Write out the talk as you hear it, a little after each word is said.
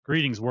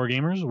Greetings,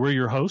 Wargamers. We're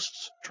your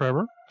hosts,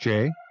 Trevor,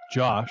 Jay,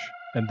 Josh,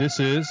 and this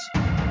is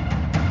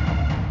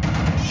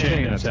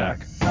Chain Attack.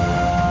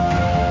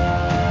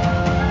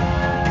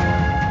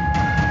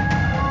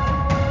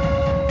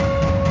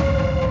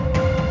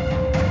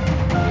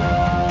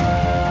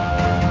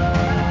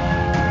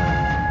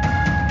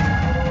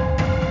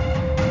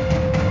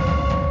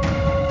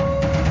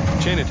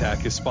 Chain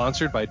Attack is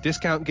sponsored by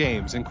Discount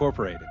Games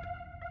Incorporated.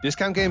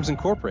 Discount Games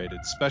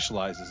Incorporated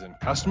specializes in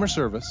customer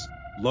service,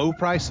 low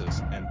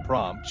prices, and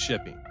prompt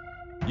shipping.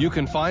 You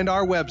can find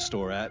our web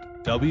store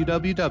at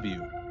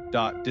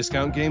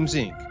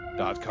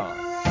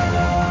www.discountgamesinc.com.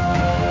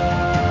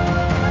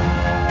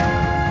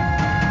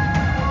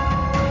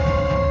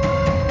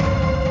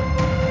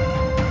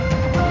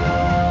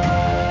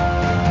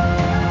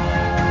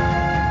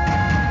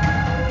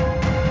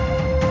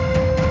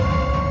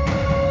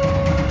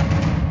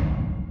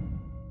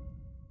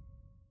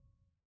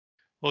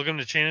 Welcome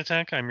to Chain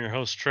Attack. I'm your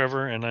host,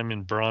 Trevor, and I'm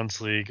in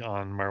Bronze League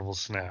on Marvel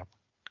Snap.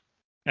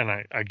 And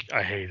I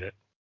hate it.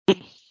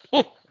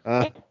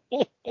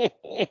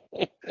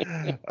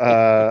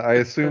 I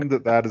assume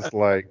that is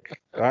like,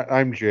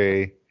 I'm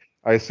Jay.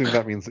 I assume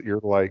that means that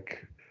you're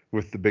like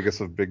with the biggest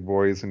of big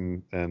boys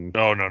and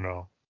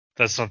No.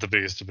 That's not the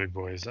biggest of big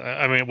boys.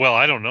 I mean, well,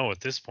 I don't know at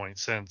this point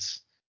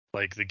since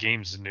like the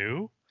game's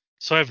new.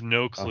 So I have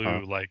no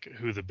clue like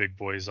who the big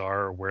boys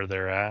are or where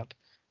they're at.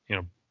 You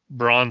know,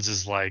 Bronze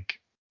is like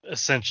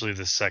essentially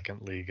the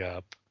second league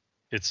up.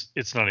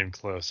 It's not even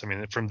close. I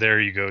mean, from there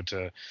you go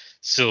to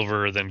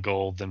silver, then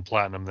gold, then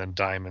platinum, then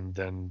diamond,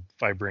 then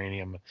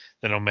vibranium,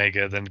 then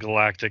omega, then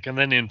galactic, and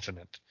then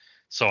infinite.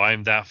 So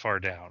I'm that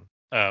far down.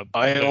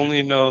 I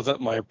only know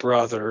that my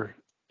brother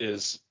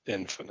is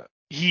infinite.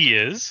 He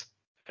is?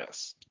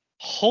 Yes.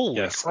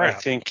 Holy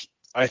crap.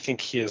 I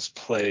think he has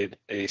played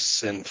a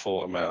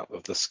sinful amount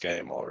of this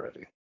game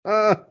already.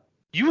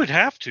 You would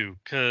have to,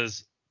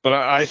 because... But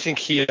I think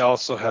he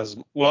also has...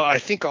 Well, I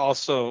think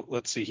also,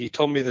 let's see, he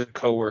told me the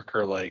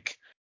coworker, like,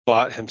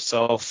 bought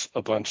himself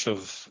a bunch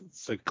of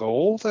the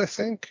gold, I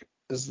think,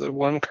 is the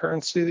one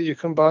currency that you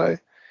can buy.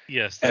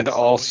 Yes. And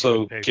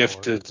also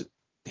gifted...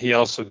 He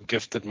also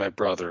gifted my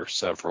brother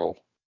several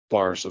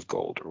bars of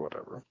gold or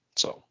whatever.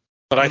 So,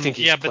 but I think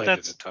he's played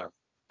it a ton.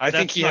 I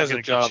think he has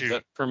a job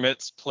that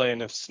permits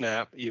playing of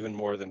Snap even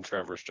more than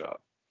Trevor's job.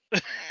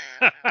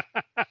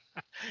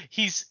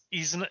 he's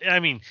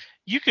I mean,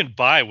 you can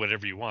buy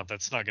whatever you want.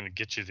 That's not going to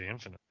get you the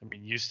infinite. I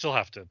mean, you still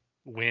have to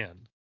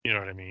win. You know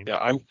what I mean?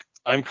 Yeah,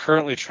 I'm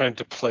currently trying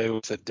to play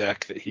with a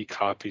deck that he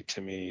copied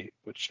to me,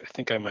 which I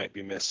think I might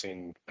be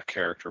missing a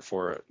character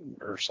for it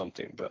or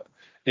something, but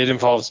it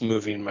involves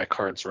moving my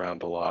cards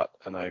around a lot,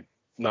 and I'm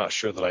not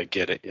sure that I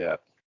get it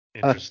yet.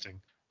 Interesting.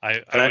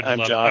 I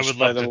would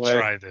love to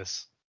try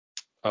this.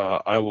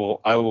 I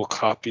will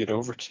copy it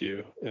over to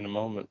you in a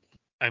moment.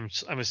 I'm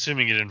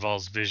assuming it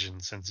involves vision,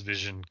 since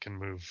vision can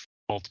move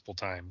multiple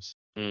times.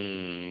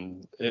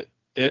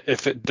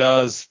 If it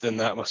does, then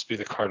that must be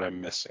the card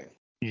I'm missing.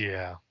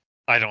 Yeah,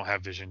 I don't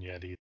have vision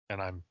yet either,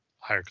 and I'm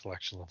higher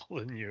collection level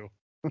than you.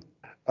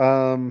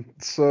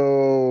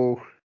 So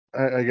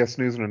I guess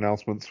news and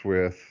announcements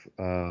with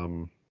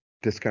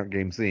Discount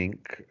Games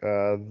Inc.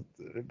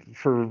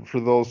 For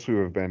those who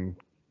have been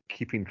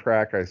keeping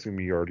track, I assume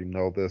you already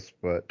know this,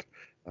 but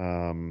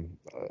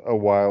a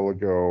while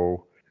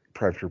ago,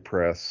 Private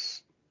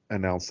Press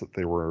announced that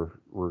they were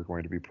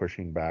going to be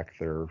pushing back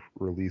their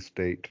release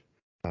date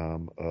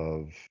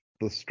of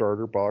the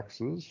starter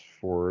boxes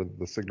for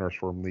the Signar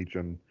Swarm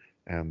Legion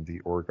and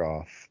the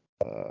Orgoth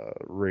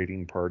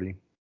raiding party.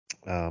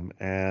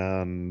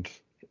 And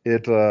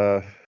it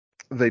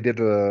they did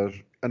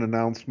an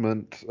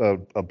announcement,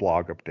 a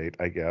blog update,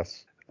 I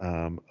guess,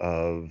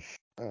 of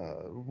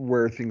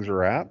where things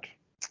are at.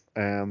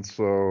 And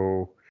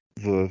so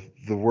the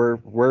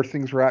where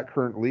things are at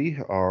currently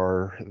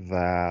are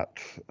that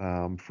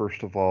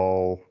first of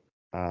all,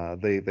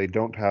 they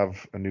don't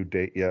have a new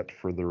date yet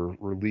for the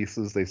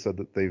releases. They said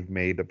that they've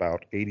made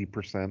about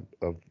 80%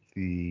 of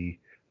the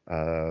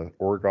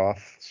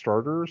Orgoth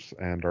starters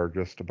and are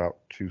just about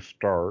to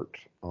start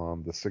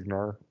on the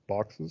Signar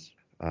boxes.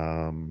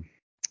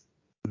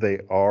 They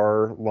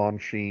are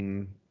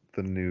launching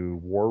the new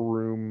War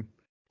Room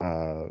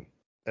in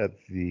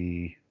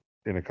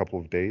a couple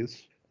of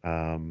days,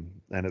 and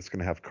it's going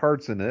to have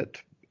cards in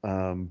it,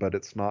 but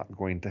it's not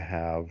going to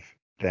have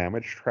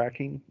damage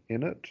tracking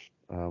in it.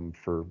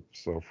 For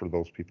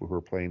those people who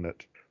are playing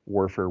at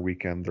Warfare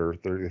Weekend,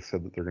 they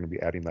said that they're going to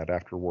be adding that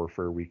after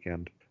Warfare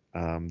Weekend.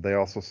 They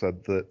also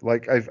said that,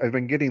 like, I've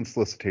been getting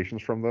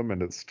solicitations from them,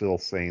 and it's still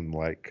saying,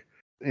 like,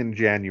 in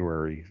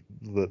January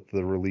that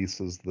the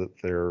releases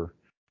that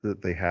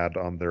they had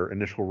on their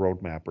initial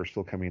roadmap are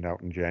still coming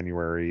out in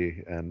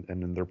January, and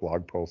in their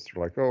blog posts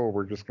they're like, oh,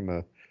 we're just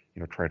gonna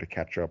try to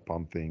catch up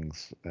on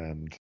things.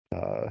 And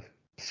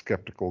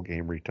Skeptical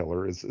Game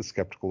Retailer is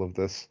skeptical of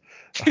this.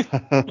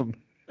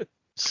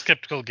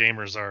 Skeptical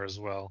gamers are as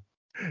well.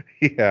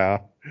 Yeah,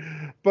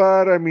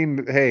 but I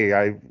mean, hey,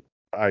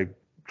 I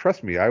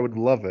trust me, I would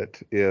love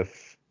it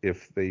if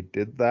they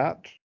did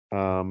that.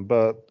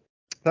 But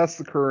that's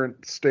the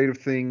current state of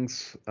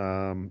things.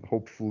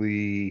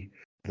 Hopefully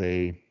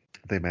they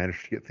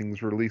manage to get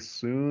things released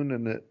soon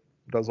and it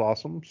does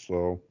awesome.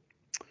 So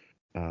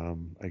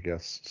I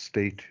guess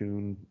stay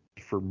tuned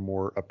for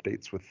more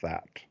updates with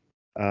that.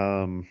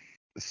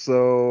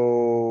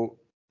 So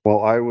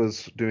while I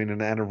was doing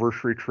an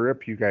anniversary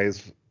trip, you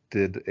guys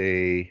did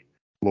a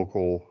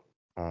local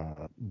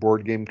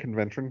board game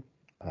convention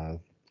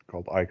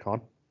called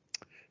Icon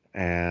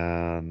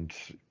and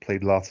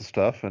played lots of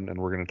stuff, and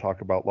we're going to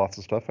talk about lots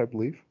of stuff, I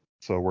believe.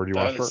 So where do you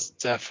want to start? That is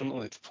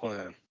definitely the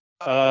plan.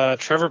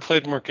 Trevor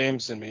played more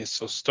games than me,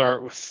 so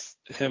start with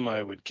him,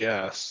 I would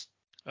guess.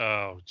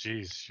 Oh,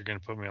 geez, you're going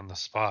to put me on the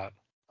spot.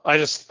 I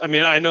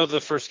know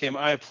the first game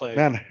I played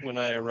when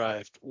I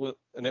arrived,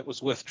 and it was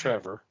with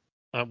Trevor.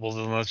 Well,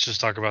 then let's just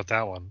talk about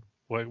that one.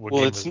 What game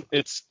was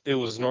it? It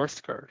was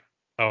Northgard.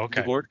 Oh,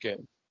 okay. The board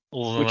game.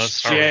 Well, then let's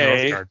start with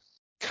Northgard.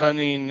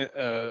 Cunning,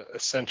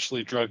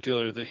 essentially drug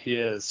dealer that he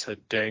is,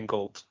 had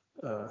dangled.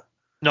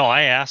 No,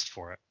 I asked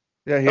for it.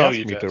 Yeah, he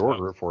asked me to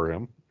order it for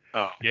him.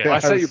 Oh, yeah. Well, I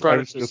thought you brought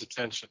it to his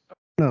attention.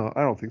 No,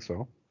 I don't think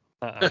so.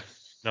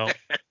 No.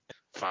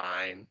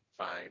 Fine.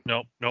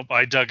 Nope.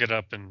 I dug it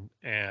up and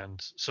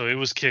so it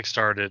was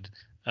kickstarted,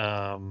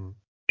 and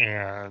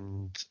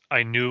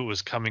I knew it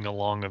was coming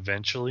along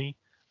eventually,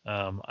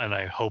 and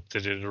I hoped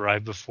that it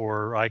arrived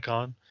before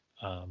Icon.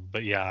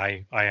 But yeah,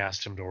 I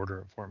asked him to order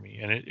it for me,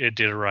 and it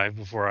did arrive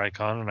before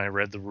Icon, and I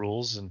read the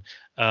rules, and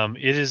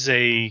it is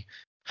the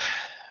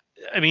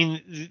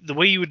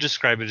way you would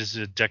describe it is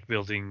a deck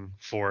building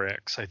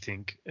 4X, I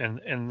think,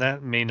 and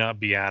that may not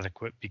be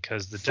adequate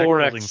because the deck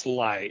 4X building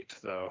light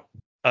though.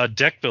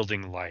 Deck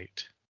building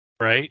light,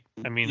 right?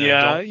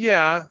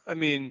 Yeah.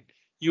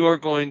 You are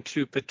going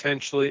to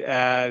potentially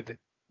add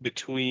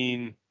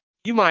between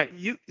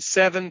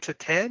 7 to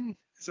 10.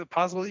 Is it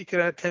possible that you could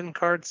add 10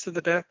 cards to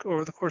the deck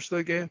over the course of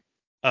the game?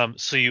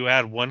 So you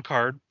add one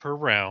card per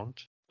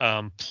round,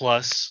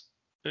 plus,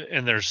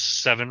 and there's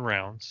 7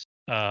 rounds.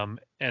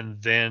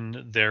 And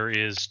then there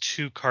is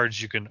 2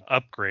 cards you can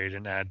upgrade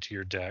and add to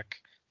your deck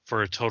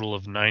for a total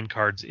of 9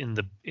 cards in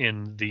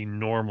the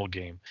normal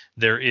game.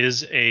 There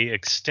is a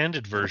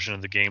extended version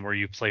of the game where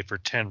you play for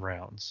 10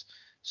 rounds.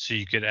 So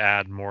you could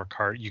add more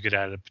cards. You could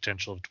add a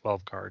potential of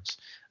 12 cards.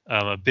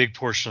 A big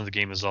portion of the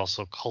game is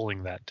also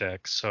culling that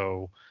deck.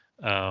 So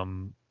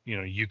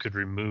you could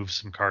remove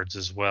some cards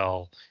as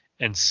well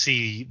and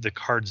see the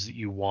cards that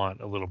you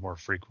want a little more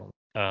frequently.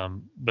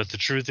 But the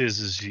truth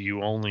is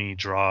you only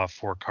draw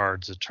 4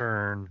 cards a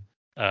turn.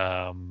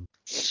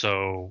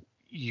 So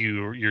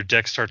your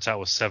deck starts out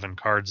with 7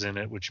 cards in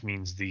it, which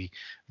means the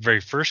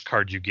very first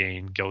card you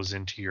gain goes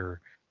on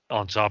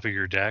top of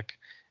your deck,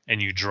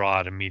 and you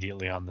draw it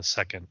immediately on the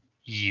second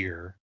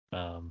year.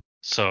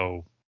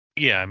 So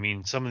yeah,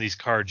 some of these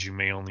cards you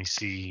may only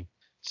see,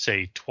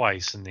 say,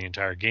 twice in the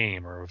entire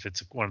game, or if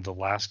it's one of the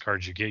last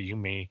cards you get, you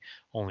may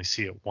only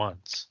see it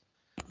once.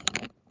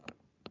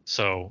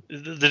 So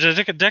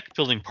the deck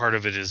building part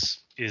of it is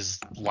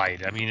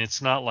light.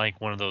 It's not like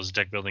one of those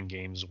deck building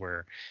games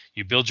where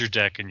you build your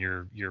deck and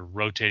you're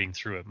rotating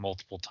through it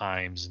multiple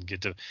times and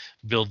get to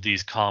build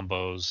these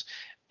combos.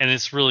 And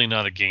it's really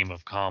not a game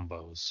of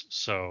combos.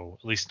 So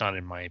at least not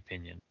in my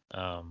opinion.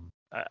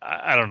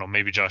 I don't know.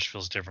 Maybe Josh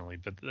feels differently,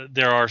 but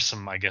there are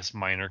some, I guess,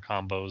 minor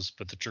combos.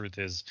 But the truth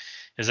is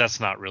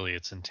that's not really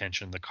its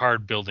intention. The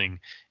card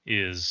building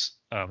is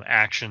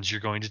actions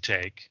you're going to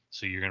take.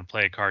 So you're going to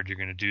play a card, you're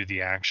going to do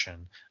the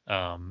action,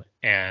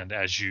 and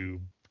as you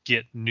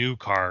get new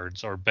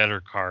cards or better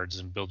cards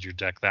and build your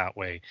deck that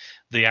way,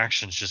 the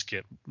actions just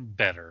get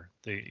better.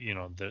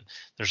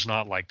 There's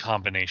not like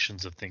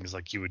combinations of things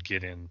like you would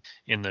get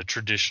in the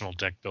traditional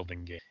deck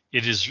building game.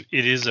 It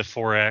is a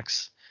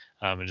 4X.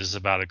 It is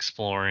about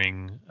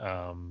exploring,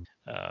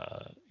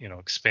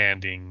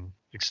 expanding,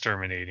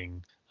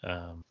 exterminating.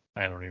 I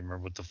don't even remember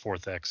what the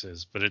 4th X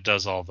is, but it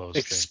does all those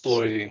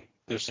things.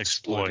 There's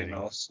exploiting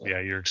also.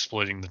 Yeah, you're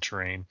exploiting the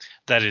terrain.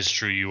 That is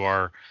true. You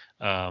are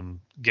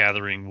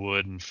gathering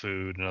wood and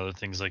food and other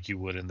things like you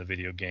would in the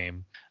video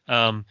game.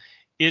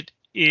 It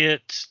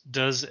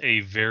does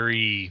a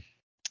very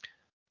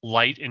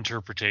light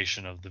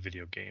interpretation of the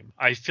video game.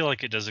 I feel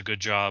like it does a good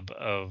job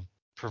of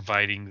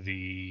providing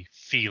the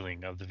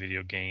feeling of the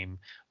video game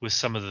with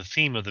some of the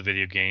theme of the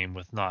video game,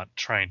 with not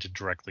trying to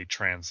directly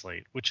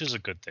translate, which is a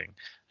good thing.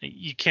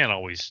 You can't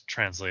always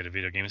translate a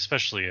video game,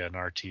 especially an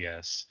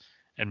RTS,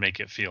 and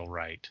make it feel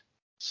right.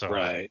 So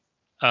right.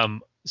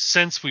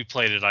 Since we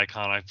played at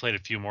Icon, I've played a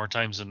few more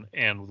times,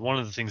 and one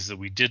of the things that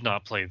we did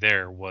not play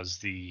there was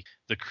the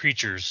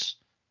creatures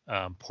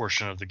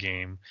portion of the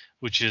game,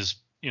 which is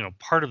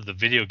part of the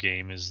video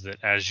game is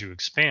that as you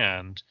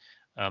expand,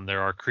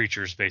 there are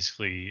creatures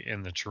basically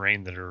in the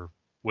terrain that are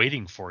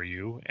waiting for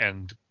you,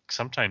 and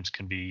sometimes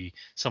can be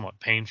somewhat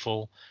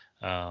painful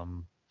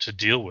to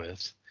deal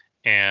with.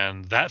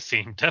 And that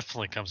theme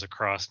definitely comes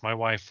across. My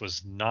wife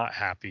was not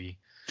happy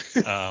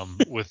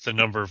with the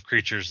number of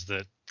creatures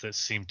that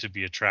seem to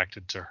be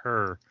attracted to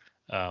her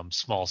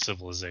small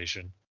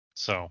civilization.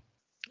 So,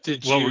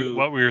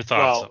 what were your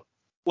thoughts?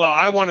 Well,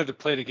 I wanted to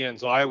play it again,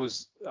 so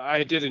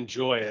I did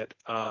enjoy it.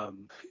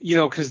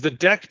 Because the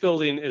deck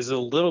building is a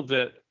little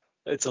bit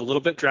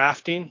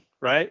drafting,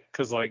 right?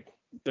 Because like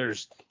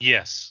there's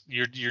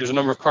a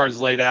number of cards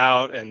laid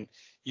out, and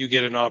you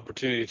get an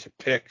opportunity to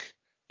pick,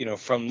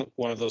 from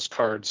one of those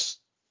cards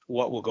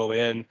what will go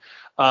in.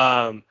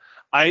 I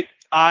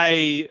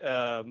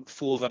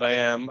fool that I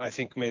am, I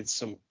think made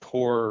some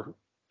poor,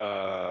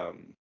 I'll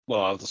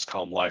just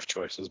call them life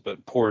choices,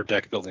 but poor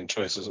deck building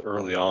choices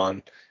early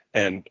on.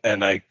 And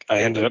I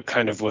ended up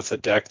kind of with a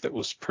deck that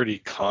was pretty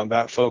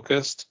combat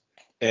focused,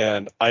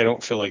 and I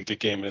don't feel like the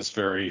game is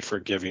very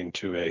forgiving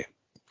to a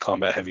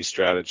combat heavy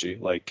strategy.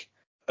 Like,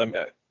 I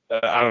don't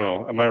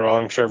know, am I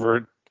wrong,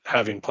 Trevor?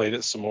 Having played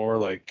it some more,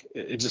 like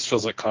it just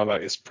feels like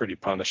combat is pretty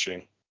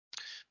punishing.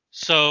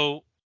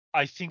 So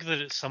I think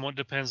that it somewhat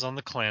depends on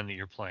the clan that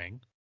you're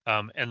playing,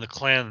 and the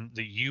clan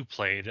that you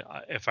played,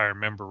 if I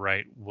remember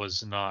right,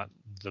 was not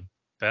the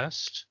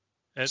best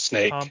at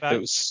Snake. Combat. It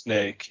was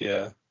Snake,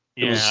 yeah.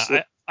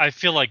 Yeah, I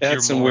feel like it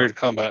had some weird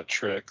combat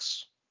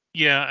tricks.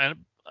 Yeah,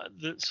 and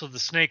so the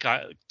Snake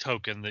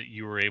token that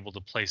you were able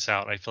to place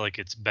out, I feel like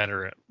it's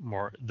better at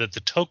that the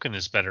token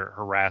is better at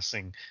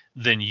harassing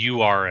than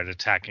you are at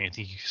attacking. I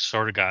think you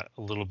sort of got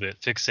a little bit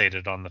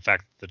fixated on the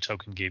fact that the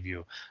token gave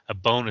you a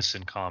bonus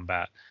in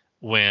combat,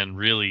 when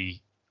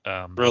really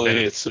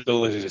its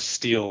ability to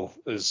steal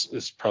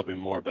is probably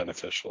more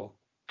beneficial.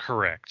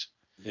 Correct.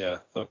 Yeah.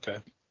 Okay.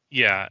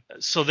 Yeah.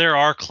 So there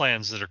are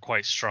clans that are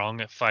quite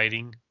strong at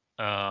fighting.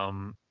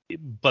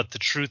 But the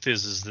truth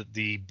is that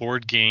the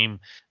board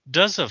game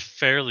does a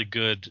fairly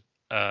good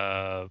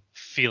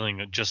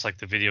feeling, just like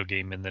the video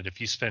game, in that if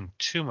you spend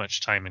too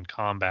much time in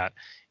combat,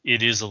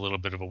 it is a little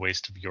bit of a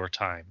waste of your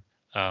time.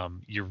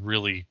 You're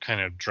really kind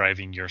of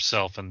driving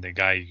yourself and the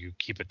guy you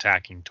keep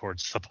attacking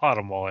towards the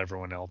bottom while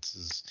everyone else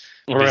is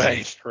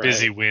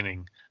busy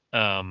winning.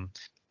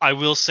 I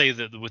will say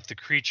that with the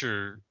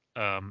creatures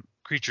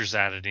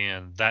added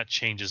in, that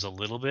changes a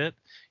little bit.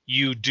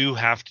 You do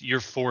you're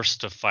forced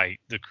to fight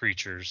the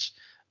creatures,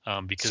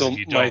 because if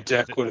you don't, my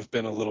deck would have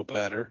been a little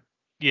better.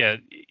 Yeah,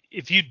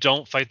 if you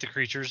don't fight the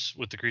creatures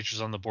with the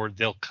creatures on the board,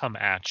 they'll come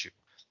at you.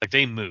 Like,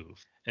 they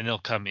move and they'll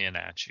come in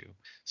at you.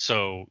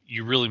 So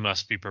you really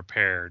must be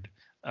prepared.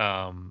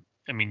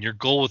 Your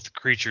goal with the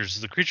creatures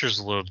is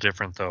a little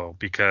different though,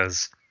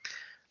 because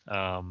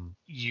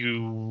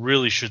you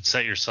really should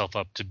set yourself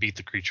up to beat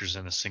the creatures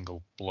in a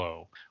single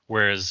blow.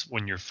 Whereas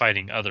when you're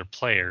fighting other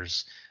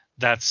players,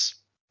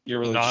 you're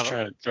really just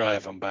trying to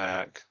drive them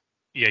back.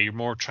 Yeah, you're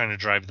more trying to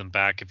drive them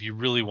back. If you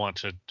really want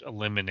to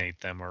eliminate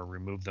them or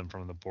remove them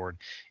from the board,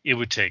 it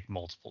would take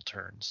multiple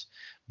turns.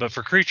 But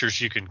for creatures,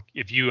 you can,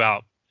 if you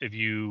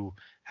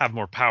have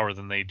more power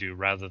than they do,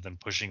 rather than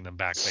pushing them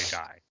back, they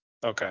die.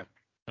 Okay.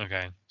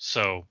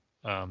 So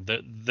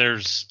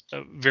there's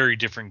a very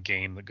different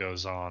game that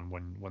goes on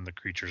when the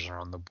creatures are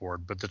on the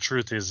board. But the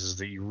truth is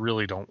that you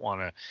really don't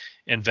want to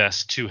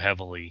invest too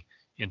heavily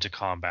into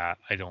combat,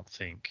 I don't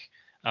think,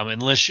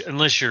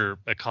 unless you're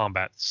a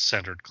combat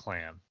centered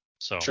clan.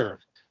 So sure.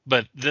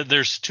 But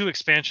there's 2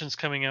 expansions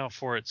coming out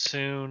for it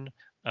soon.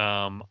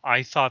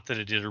 I thought that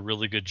it did a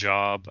really good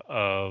job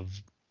of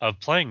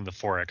playing the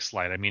 4X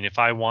Lite. I mean, if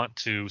I want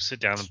to sit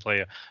down and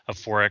play a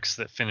 4X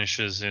that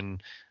finishes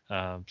in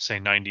say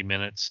 90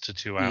 minutes to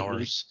 2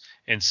 hours,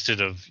 instead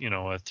of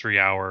a 3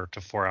 hour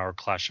to 4 hour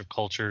Clash of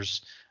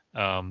Cultures,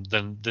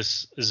 then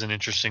this is an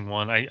interesting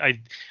one. I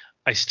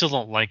still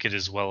don't like it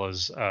as well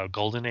as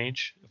Golden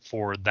Age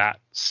for that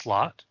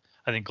slot.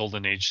 I think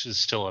Golden Age is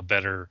still a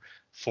better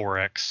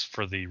 4X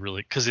for the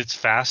really, because it's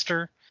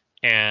faster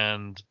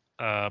and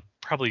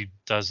probably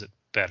does it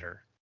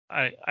better.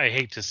 I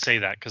hate to say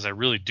that, because I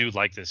really do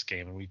like this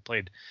game, and we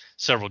played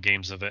several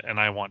games of it, and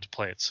I want to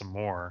play it some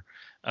more.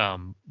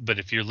 But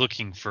if you're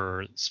looking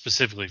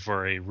specifically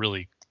for a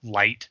really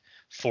light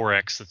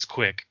 4X that's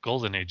quick,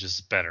 Golden Age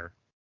is better.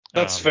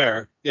 That's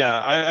fair. Yeah,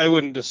 I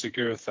wouldn't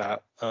disagree with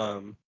that.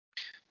 I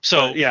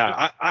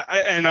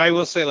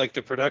will say, like,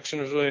 the production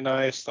was really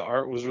nice. The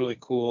art was really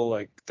cool.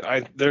 Like,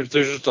 there's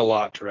just a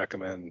lot to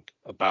recommend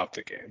about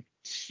the game.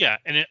 Yeah,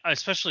 and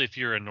especially if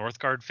you're a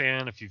Northgard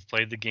fan, if you've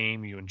played the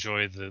game, you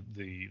enjoy the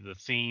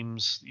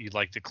themes, you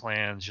like the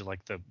clans, you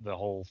like the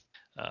whole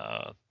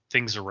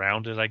things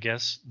around it, I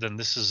guess, then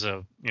this is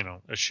a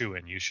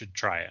shoo-in. You should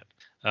try it.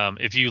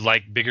 If you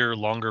like bigger,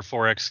 longer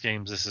 4X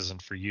games, this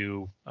isn't for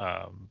you.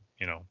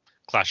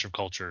 Clash of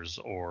Cultures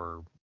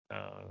or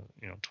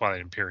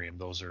Twilight Imperium,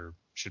 those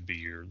should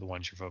be the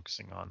ones you're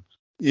focusing on.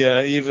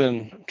 Yeah,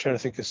 even I'm trying to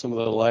think of some of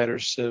the lighter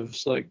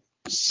civs, like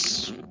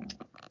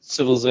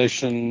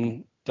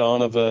Civilization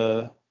New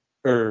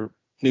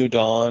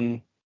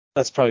Dawn.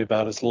 That's probably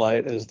about as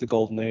light as the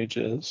Golden Age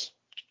is.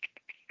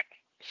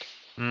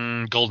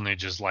 Golden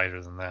Age is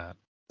lighter than that.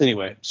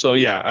 Anyway, so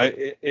yeah,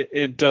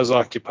 it does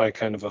occupy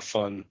kind of a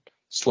fun,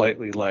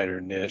 slightly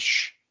lighter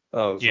niche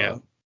of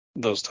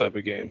those type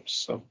of games.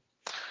 So,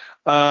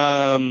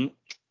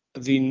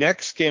 the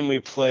next game we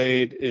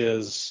played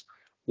is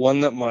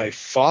one that my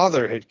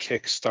father had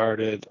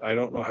kickstarted, I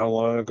don't know how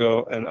long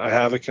ago, and I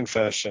have a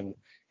confession.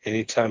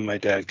 anytime my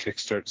dad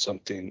kickstarts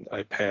something,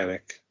 I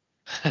panic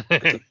at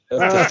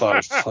the thought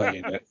of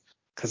playing it,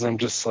 because I'm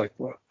just like,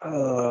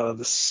 well,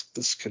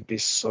 this could be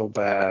so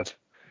bad.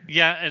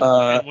 Yeah,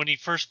 and when he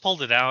first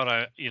pulled it out,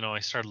 I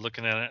started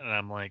looking at it, and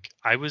I'm like,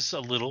 I was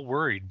a little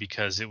worried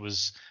because it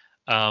was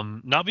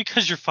not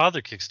because your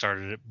father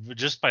kickstarted it, but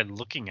just by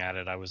looking at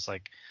it, I was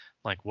like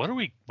what are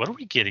we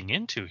getting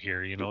into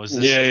here? Is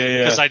this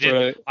because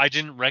I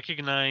didn't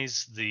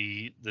recognize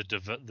the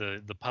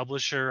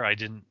publisher, I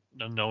didn't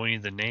know any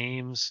of the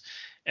names,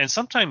 and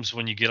sometimes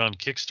when you get on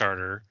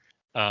Kickstarter,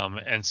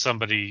 and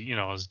somebody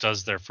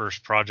does their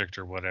first project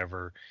or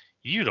whatever,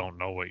 you don't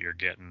know what you're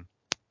getting,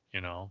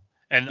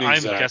 And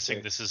exactly. I'm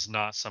guessing this is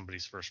not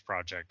somebody's first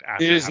project.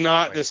 It is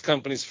not this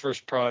company's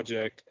first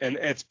project, and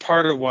it's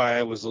part of why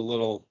I was a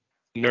little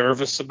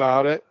nervous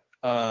about it,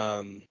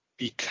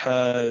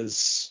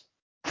 because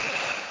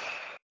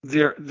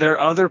their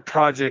other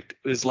project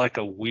is like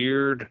a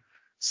weird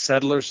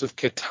Settlers of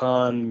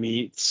Catan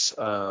meets.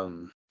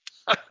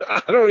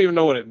 I don't even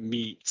know what it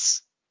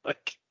meets.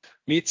 Like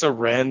meets a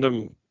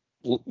random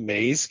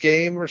maze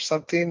game or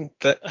something.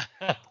 That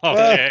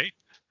okay.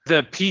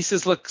 The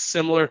pieces look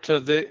similar to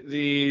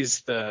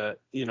these. The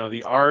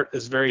art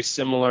is very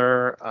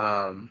similar.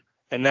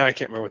 And now I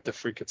can't remember what the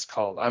freak it's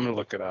called. I'm gonna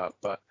look it up.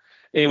 But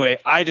anyway,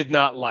 I did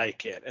not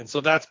like it, and so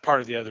that's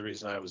part of the other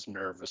reason I was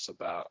nervous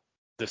about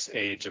this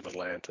Age of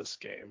Atlantis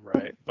game,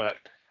 right? But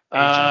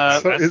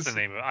that's the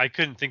name of it. I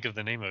couldn't think of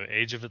the name of it.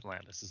 Age of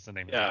Atlantis is the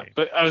name of the game. Yeah,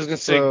 but I was gonna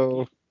say,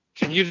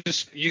 can you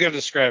gotta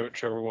describe it,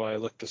 Trevor, while I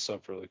look this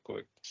up really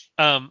quick.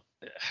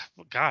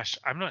 Gosh,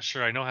 I'm not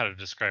sure I know how to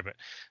describe it.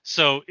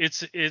 So it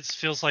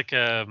feels like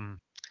a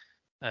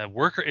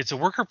worker. It's a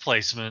worker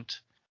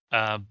placement,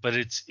 but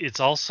it's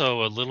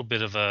also a little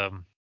bit of a.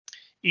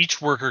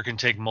 Each worker can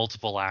take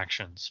multiple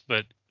actions,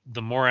 but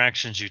the more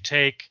actions you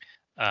take,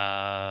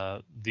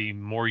 the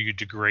more you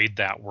degrade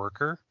that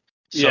worker.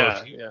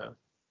 So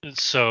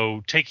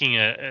So taking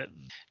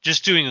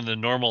just doing the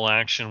normal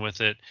action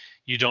with it,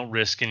 you don't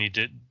risk any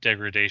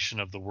degradation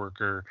of the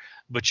worker,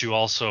 but you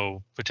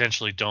also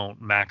potentially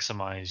don't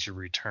maximize your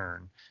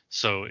return.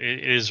 So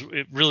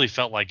it really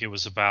felt like it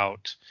was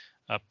about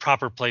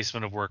proper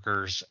placement of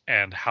workers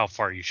and how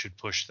far you should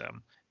push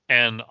them.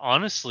 And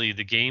honestly,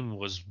 the game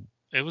was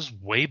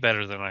way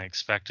better than I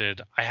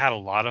expected. I had a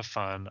lot of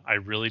fun. I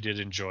really did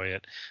enjoy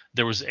it.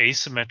 There was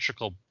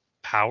asymmetrical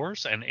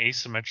powers and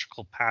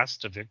asymmetrical paths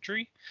to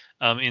victory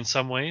in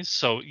some ways.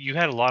 So you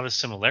had a lot of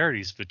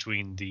similarities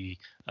between the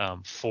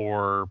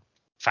 4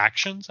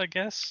 factions, I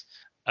guess.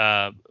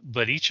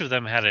 But each of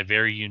them had a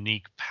very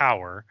unique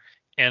power.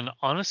 And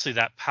honestly,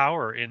 that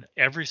power in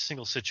every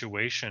single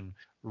situation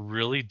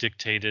really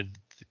dictated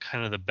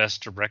kind of the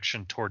best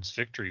direction towards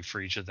victory for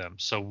each of them.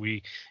 So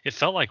it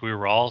felt like we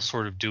were all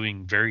sort of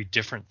doing very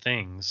different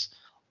things,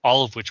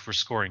 all of which were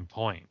scoring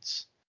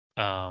points.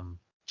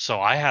 So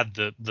I had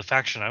the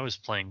faction I was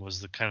playing was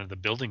the kind of the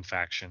building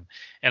faction,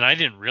 and I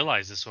didn't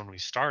realize this when we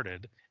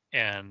started.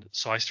 And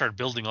so I started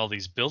building all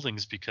these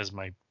buildings because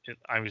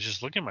I was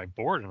just looking at my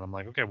board and I'm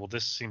like, okay, well,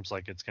 this seems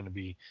like it's going to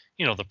be,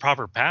 the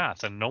proper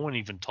path. And no one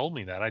even told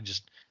me that.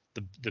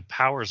 The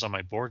powers on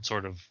my board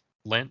sort of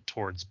lent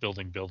towards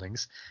building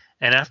buildings.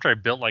 And after I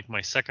built like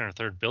my second or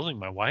third building,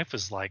 my wife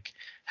was like,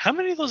 how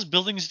many of those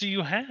buildings do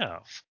you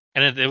have?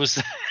 And it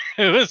was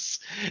it was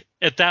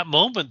at that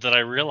moment that I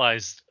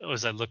realized,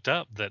 as I looked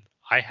up, that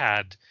I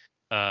had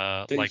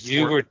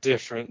you were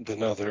different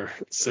than other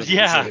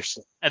civilizations.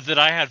 Yeah, and that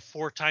I had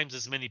 4 times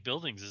as many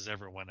buildings as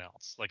everyone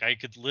else. Like I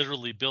could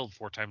literally build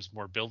 4 times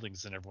more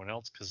buildings than everyone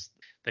else because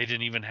they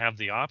didn't even have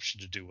the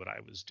option to do what I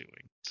was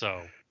doing.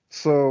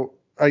 So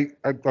I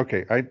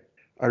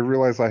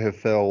realize I have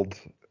failed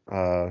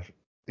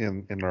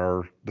in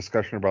our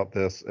discussion about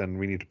this, and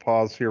we need to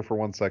pause here for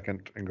 1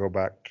 second and go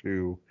back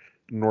to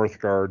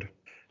Northgard.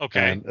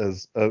 Okay. And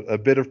as a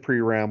bit of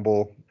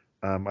pre-ramble,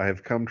 I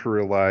have come to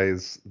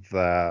realize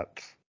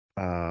that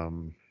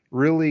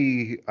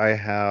really I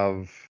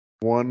have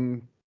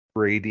one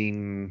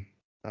rating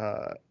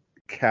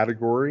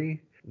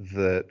category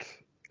that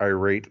I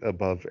rate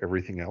above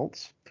everything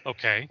else.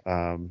 Okay.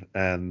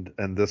 And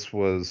this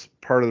was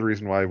part of the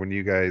reason why when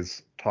you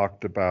guys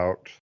talked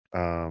about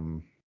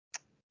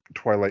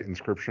Twilight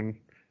Inscription,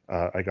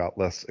 I got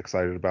less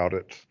excited about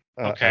it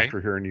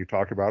after hearing you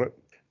talk about it.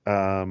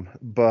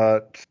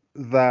 But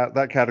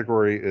that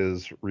category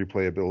is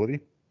replayability.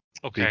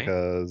 Okay.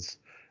 Because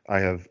I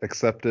have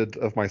accepted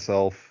of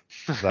myself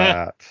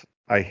that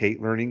I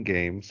hate learning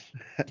games,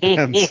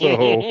 and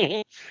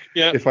so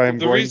if I'm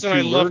the reason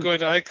I love going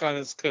to Icon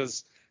is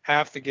because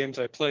half the games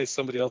I play,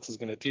 somebody else is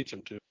going to teach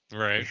them to.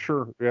 Right.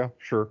 Sure. Yeah.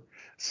 Sure.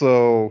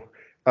 So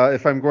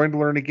if I'm going to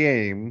learn a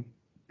game,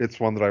 it's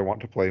one that I want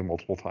to play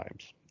multiple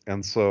times.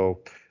 And so,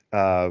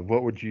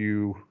 what would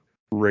you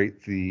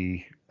rate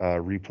the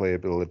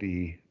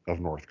replayability of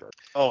Northgard?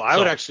 Oh, I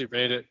would actually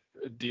rate it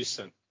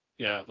decent.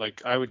 Yeah,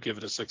 like I would give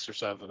it a 6 or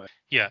 7.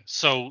 Yeah,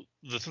 so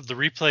the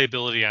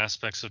replayability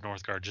aspects of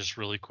Northgard, just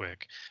really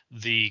quick.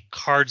 The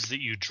cards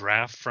that you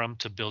draft from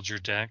to build your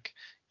deck,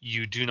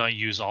 you do not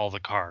use all the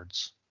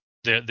cards.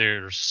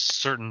 there's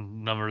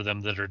certain number of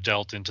them that are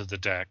dealt into the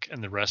deck,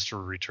 and the rest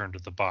are returned to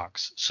the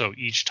box. So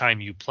each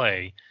time you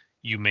play,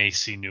 you may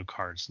see new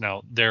cards.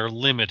 Now, they're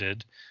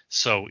limited,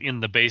 so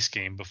in the base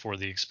game before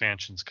the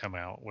expansions come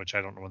out, which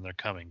I don't know when they're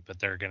coming, but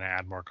they're going to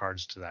add more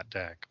cards to that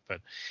deck.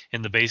 But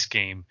in the base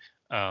game,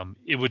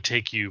 it would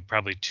take you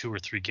probably 2 or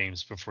 3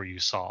 games before you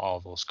saw all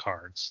those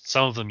cards.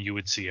 Some of them you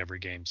would see every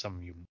game, some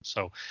of you.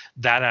 So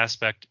that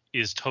aspect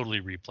is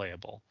totally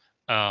replayable.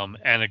 And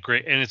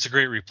it's a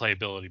great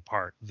replayability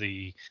part.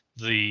 The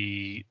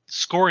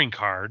scoring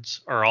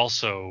cards are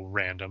also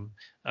random,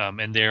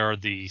 and they are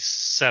the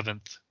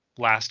 7th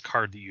last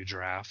card that you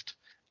draft,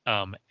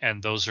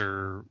 and those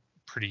are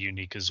pretty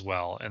unique as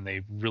well, and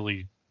they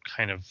really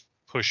kind of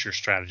push your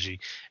strategy,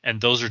 and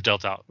those are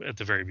dealt out at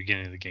the very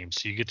beginning of the game,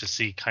 so you get to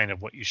see kind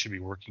of what you should be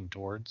working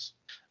towards.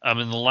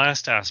 And the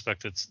last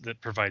aspect that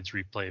provides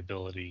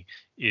replayability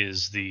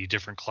is the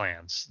different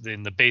clans.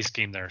 In the base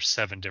game, there are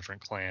 7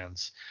 different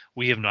clans.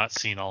 We have not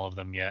seen all of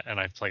them yet, and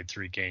I've played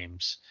 3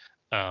 games.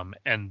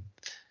 And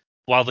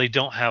while they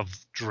don't have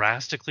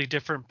drastically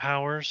different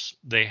powers,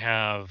 they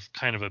have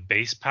kind of a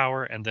base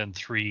power and then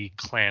 3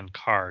 clan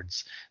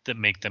cards that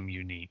make them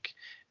unique.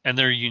 And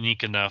they're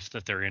unique enough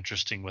that they're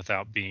interesting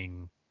without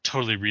being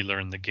totally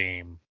relearn the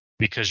game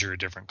because you're a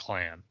different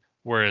clan.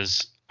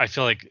 Whereas I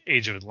feel like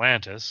Age of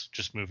Atlantis,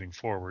 just moving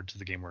forward to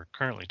the game we're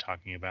currently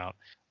talking about,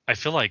 I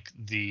feel like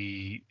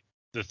the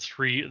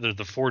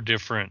 4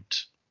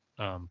 different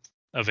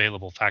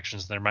available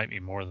factions, there might be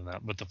more than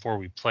that, but the 4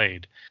 we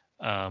played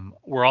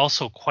were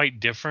also quite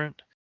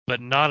different, but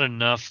not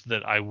enough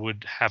that I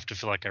would have to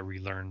feel like I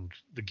relearned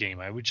the game.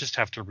 I would just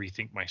have to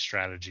rethink my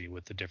strategy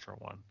with the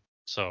different one.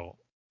 So,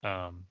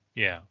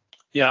 yeah.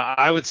 Yeah,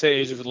 I would say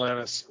Age of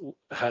Atlantis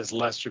has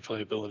less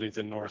replayability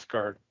than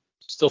Northgard.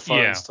 Still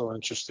fun, still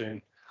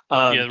interesting.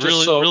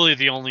 Really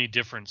the only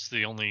difference,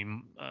 the only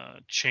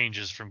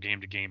changes from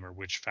game to game are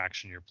which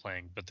faction you're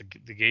playing. But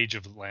the Age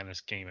of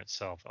Atlantis game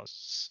itself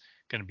is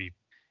going to be,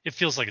 it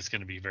feels like it's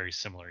going to be very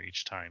similar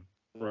each time.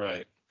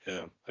 Right.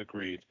 Yeah,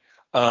 agreed.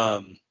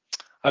 What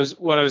I was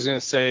going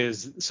to say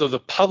is, so the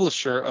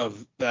publisher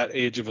of that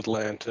Age of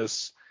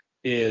Atlantis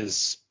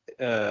is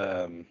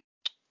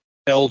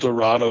El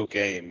Dorado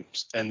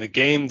Games, and the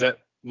game that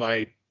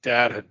my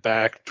dad had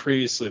backed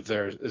previously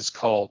there is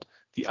called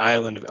The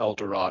Island of El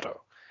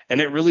Dorado,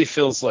 and it really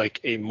feels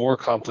like a more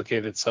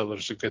complicated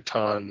Settlers of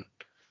Catan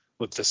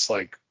with this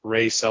like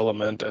race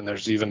element, and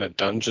there's even a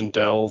dungeon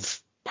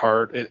delve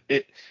part.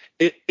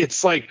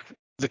 It's like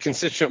the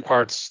constituent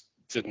parts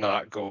did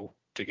not go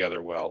together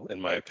well,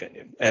 in my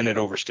opinion, and it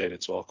overstayed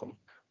its welcome,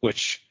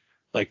 which,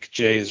 like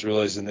Jay is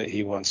realizing that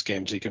he wants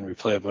games he can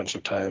replay a bunch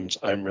of times.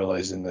 I'm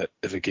realizing that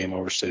if a game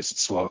overstays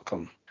its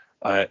welcome,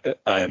 I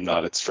am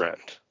not its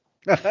friend.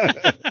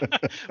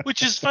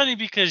 Which is funny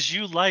because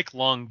you like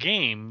long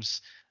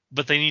games,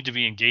 but they need to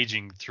be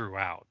engaging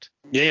throughout.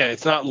 Yeah,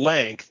 it's not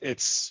length.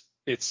 It's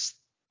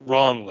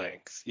wrong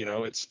length. You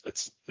know,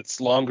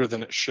 it's longer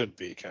than it should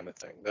be, kind of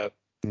thing. That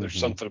there's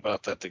something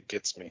about that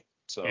gets me.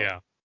 So yeah.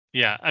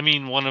 I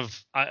mean,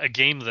 a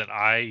game that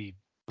I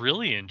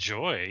really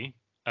enjoy.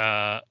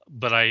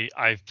 But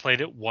I've played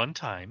it one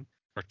time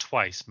or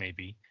twice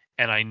maybe,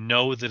 and I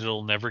know that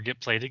it'll never get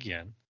played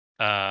again.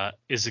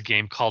 Is a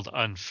game called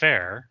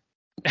Unfair,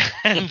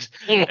 and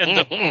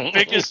the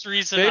biggest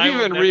reason they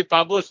even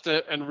republished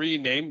it and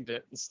renamed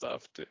it and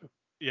stuff too.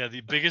 Yeah,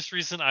 the biggest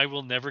reason I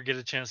will never get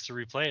a chance to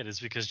replay it is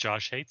because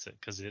Josh hates it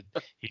because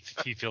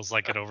he feels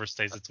like it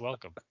overstays its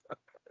welcome.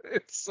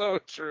 It's so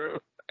true.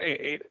 I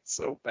hate it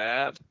so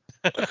bad.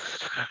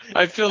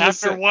 I feel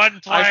after one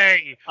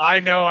play. I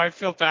know. I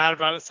feel bad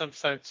about it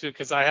sometimes too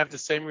because I have the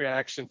same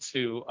reaction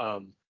to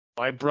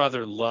my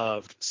brother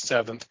loved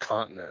Seventh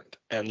Continent,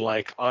 and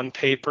like on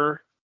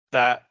paper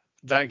that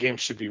game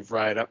should be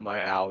right up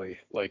my alley.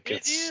 Like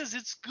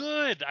it's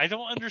good. I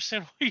don't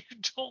understand why you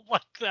don't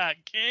like that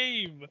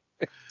game.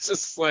 It's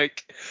just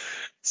like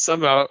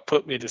somehow it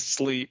put me to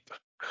sleep.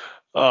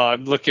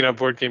 I'm looking at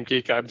Board Game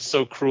Geek. I'm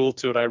so cruel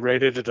to it. I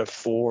rated it a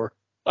 4.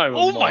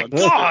 Oh my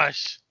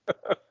gosh!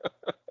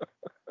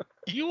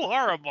 You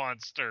are a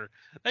monster.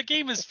 That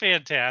game is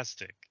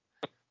fantastic.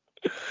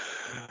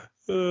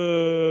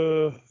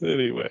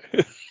 Anyway.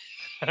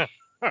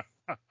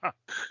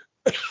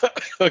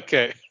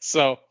 Okay,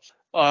 so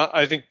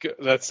I think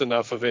that's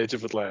enough of Age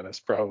of Atlantis,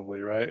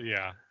 probably, right?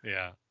 Yeah.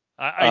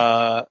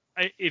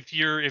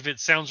 If it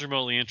sounds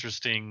remotely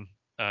interesting,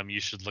 you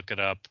should look it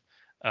up.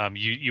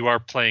 You are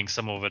playing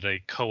some of it a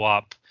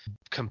co-op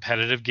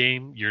competitive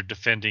game. You're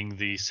defending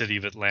the city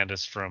of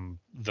Atlantis from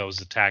those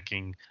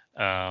attacking,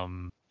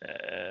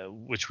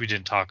 which we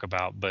didn't talk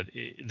about, but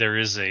there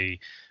is a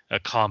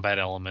combat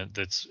element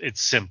it's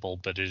simple,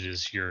 but it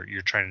is you're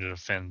trying to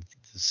defend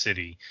the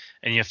city,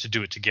 and you have to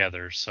do it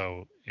together.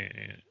 So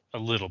a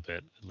little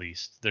bit, at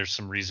least, there's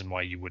some reason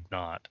why you would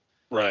not.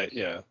 Right.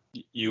 Yeah.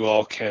 You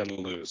all can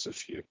lose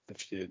if you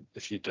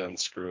done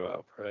screw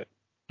up, right?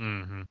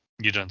 Mm-hmm.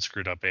 You done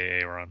screwed up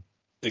AA run.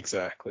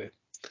 Exactly.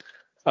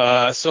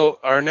 So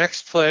our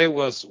next play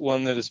was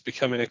one that is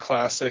becoming a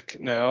classic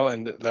now,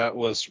 and that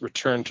was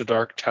Return to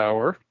Dark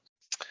Tower.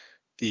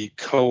 the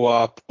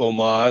co-op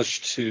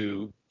homage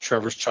to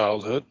Trevor's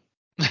childhood.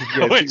 Did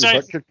you guys get your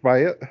butt kicked by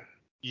it?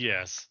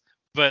 Yes,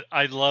 but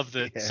I love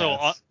that. Yes.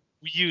 So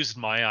we used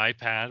my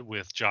iPad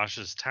with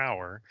Josh's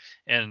tower,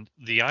 and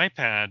the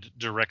iPad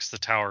directs the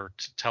tower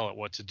to tell it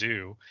what to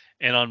do.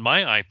 And on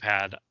my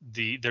iPad,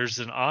 there's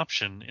an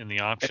option in the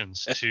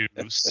options to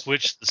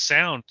switch the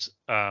sound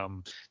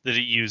that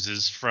it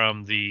uses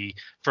from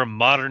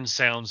modern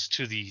sounds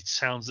to the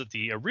sounds that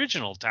the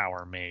original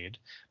tower made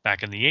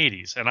back in the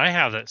 80s. And I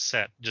have that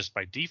set just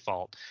by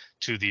default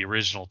to the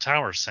original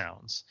tower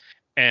sounds.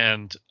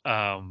 And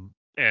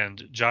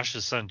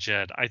Josh's son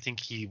Jed, I think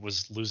he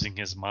was losing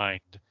his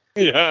mind.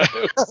 Yeah,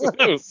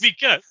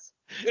 because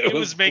it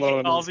was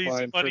making all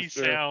these funny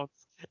sounds,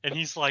 and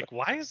he's like,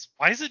 "Why is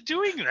it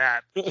doing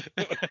that?"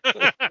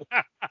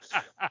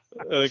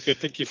 Like, I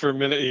think for a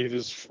minute he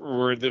was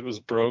worried that it was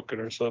broken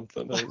or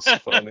something. That was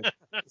funny.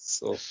 It's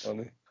so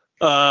funny.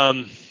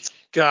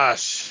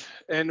 Gosh,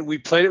 and we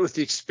played it with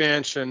the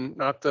expansion,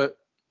 not the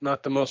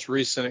most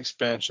recent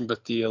expansion,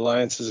 but the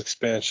Alliances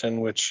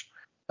expansion, which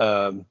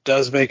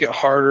does make it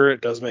harder. It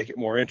does make it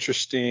more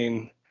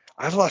interesting.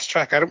 I've lost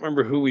track. I don't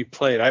remember who we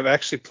played. I've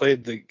actually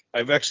played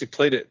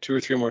it 2 or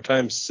 3 more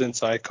times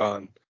since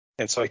Icon,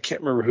 and so I can't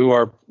remember who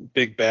our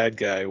big bad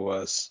guy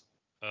was.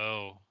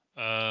 Oh,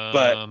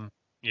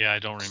 yeah, I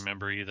don't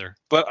remember either.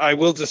 But I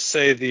will just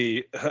say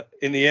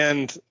in the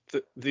end,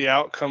 the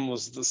outcome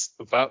was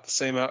about the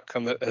same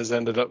outcome that has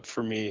ended up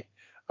for me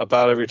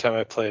about every time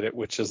I played it,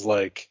 which is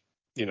like,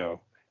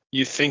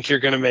 you think you're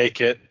going to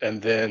make it,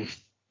 and then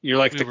you're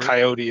like the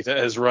coyote that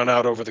has run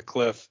out over the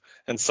cliff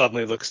and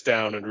suddenly looks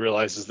down and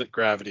realizes that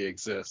gravity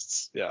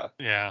exists. Yeah.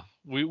 Yeah,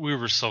 we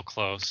were so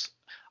close.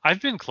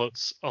 I've been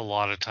close a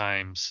lot of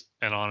times,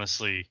 and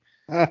honestly,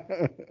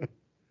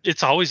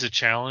 it's always a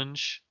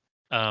challenge.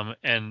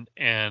 And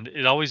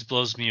it always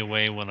blows me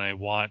away when I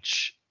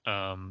watch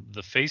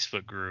the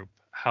Facebook group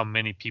how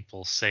many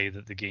people say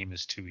that the game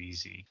is too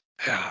easy.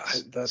 Yeah,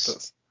 that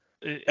does.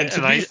 And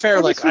to be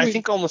fair, I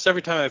think almost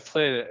every time I've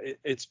played it,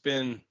 it's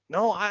been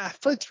I've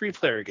played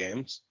 3-player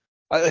games.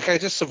 I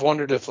just have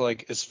wondered if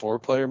is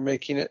 4-player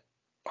making it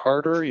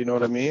harder? You know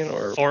what I mean?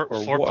 Or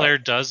 4-player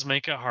does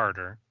make it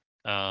harder.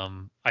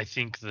 I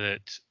think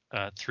that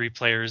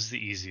 3-player is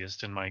the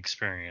easiest in my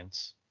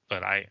experience,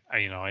 but I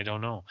don't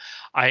know.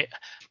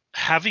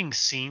 Having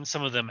seen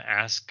some of them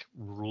ask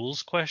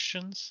rules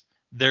questions,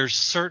 there's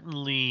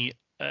certainly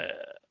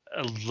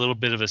a little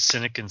bit of a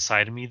cynic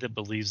inside of me that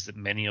believes that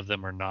many of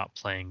them are not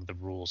playing the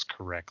rules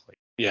correctly.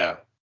 Yeah,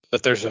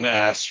 that there's an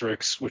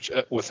asterisk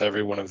with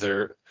every one of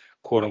their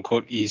quote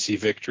unquote easy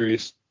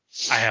victories.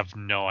 I have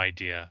no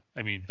idea.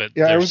 I mean, but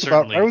yeah, I was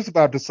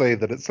about to say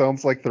that it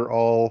sounds like they're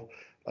all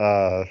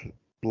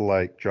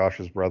like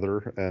Josh's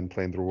brother and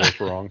playing the rules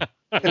wrong.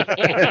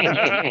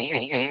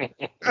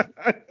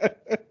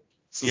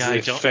 Yeah,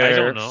 I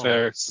don't know.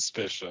 Fair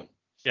suspicion.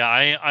 Yeah,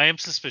 I am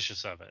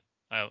suspicious of it.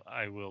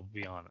 I will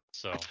be honest.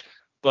 So,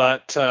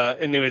 but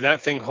anyway,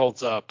 that thing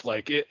holds up.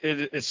 Like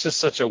it's just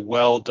such a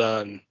well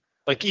done.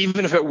 Like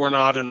even if it were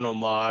not an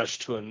homage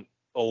to an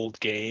old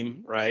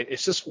game, right?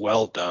 It's just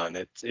well done.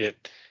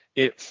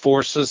 It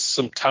forces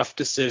some tough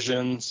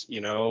decisions,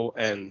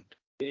 and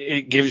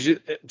it gives you.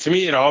 To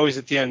me, it always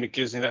at the end it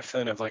gives me that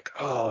feeling of like,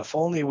 oh, if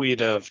only we'd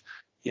have,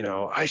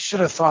 I should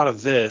have thought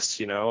of this,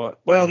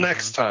 well,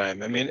 next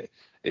time. I mean,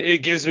 it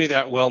gives me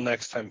that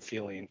next time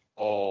feeling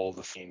all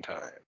the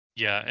time.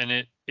 Yeah,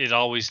 and it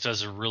always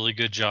does a really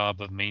good job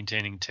of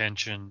maintaining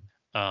tension.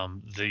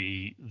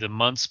 The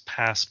months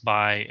pass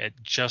by at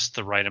just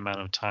the right amount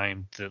of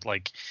time that,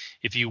 like,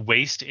 if you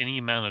waste any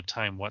amount of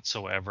time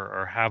whatsoever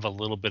or have a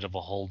little bit of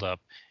a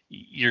holdup,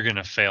 you're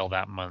gonna fail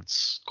that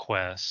month's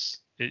quest.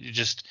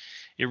 It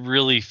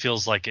really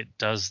feels like it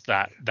does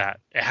that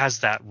it has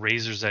that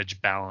razor's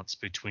edge balance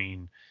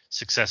between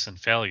success and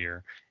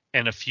failure,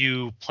 and a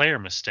few player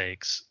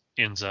mistakes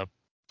ends up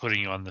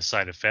putting you on the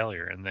side of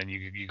failure, and then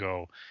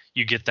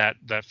you get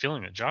that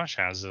feeling that Josh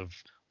has of,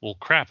 well,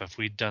 crap, if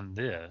we'd done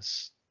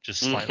this just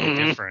slightly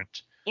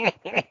different,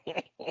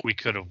 we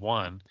could have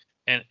won.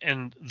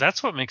 And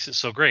that's what makes it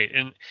so great.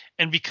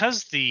 And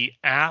because the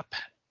app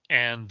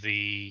and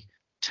the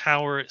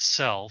tower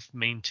itself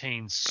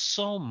maintains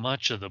so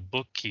much of the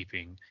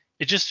bookkeeping,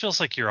 it just feels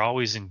like you're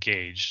always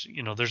engaged.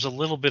 There's a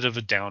little bit of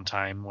a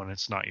downtime when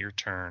it's not your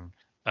turn.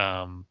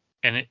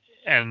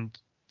 And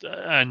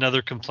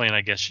another complaint,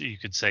 I guess you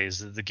could say, is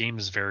that the game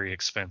is very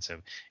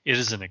expensive. It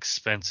is an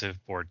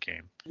expensive board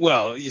game.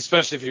 Well,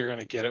 especially if you're going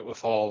to get it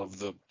with all of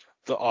the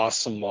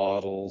awesome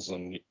models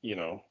and,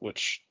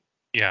 which.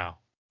 Yeah.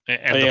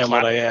 And I am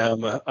what I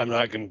am. I'm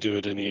not going to do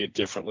it any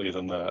differently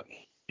than that.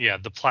 Yeah,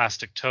 the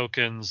plastic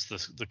tokens,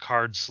 the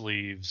card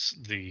sleeves,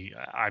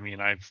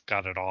 I've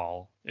got it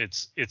all.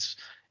 It's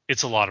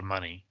a lot of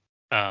money.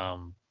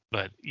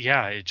 But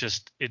yeah,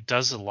 it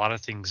does a lot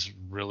of things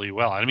really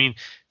well. I mean,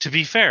 to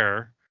be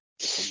fair,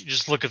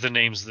 just look at the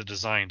names that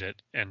designed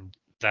it, and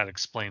that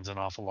explains an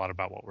awful lot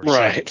about what we're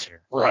saying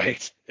here.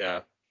 Right.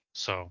 Yeah.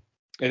 So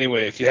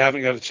anyway, if you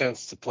haven't got a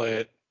chance to play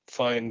it,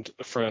 find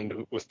a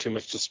friend with too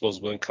much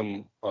disposable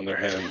income on their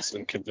hands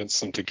and convince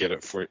them to get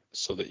it for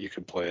so that you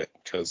can play it,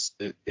 because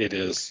it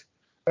is.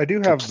 I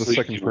do have the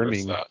second completely worth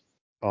printing that.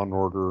 on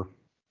order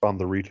on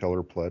the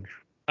retailer pledge.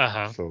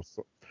 So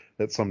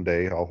that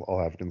someday I'll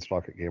have it in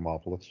stock at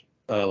Gameopolis.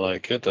 I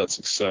like it. That's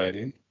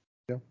exciting.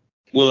 Yeah.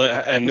 Will it,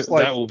 and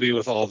that will be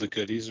with all the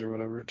goodies or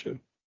whatever too?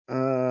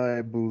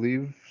 I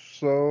believe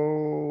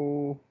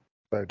so.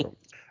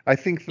 I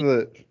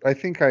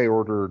think I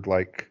ordered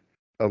like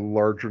a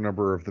larger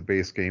number of the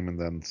base game and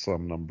then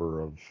some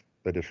number of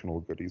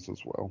additional goodies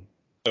as well.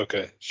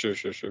 Okay. Sure.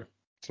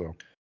 So.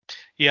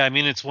 Yeah, I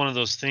mean, it's one of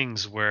those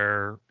things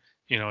where,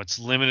 it's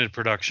limited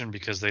production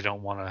because they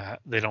don't want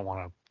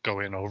to go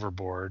in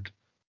overboard,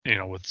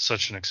 with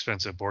such an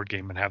expensive board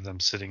game and have them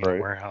sitting in a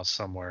warehouse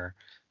somewhere.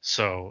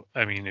 So,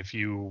 I mean, if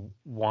you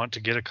want to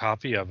get a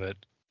copy of it,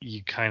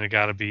 you kind of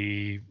got to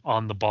be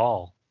on the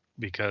ball,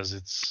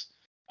 because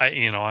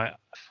I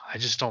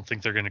just don't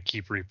think they're going to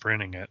keep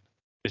reprinting it.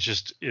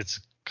 It's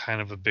kind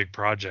of a big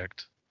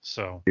project.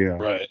 So. Yeah.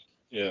 Right.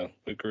 Yeah.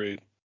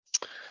 Agreed.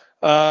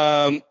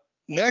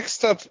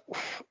 Next up,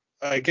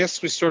 I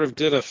guess we sort of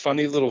did a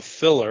funny little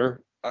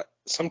filler.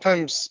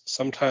 Sometimes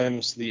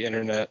the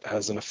internet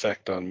has an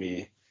effect on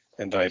me,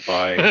 and I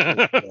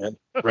buy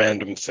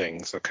random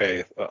things.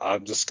 Okay,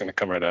 I'm just going to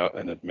come right out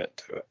and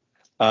admit to it.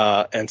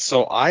 And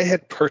so I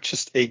had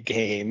purchased a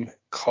game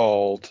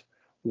called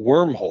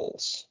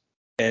Wormholes,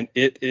 and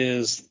it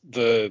is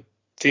the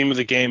theme of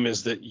the game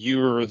is that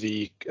you're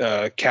the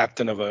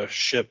captain of a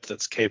ship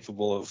that's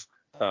capable of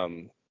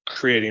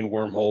creating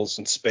wormholes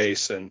in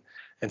space, and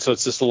so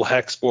it's this little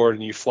hex board,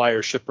 and you fly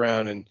your ship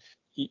around, and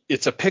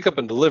it's a pick up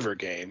and deliver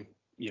game,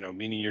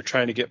 meaning you're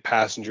trying to get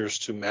passengers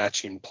to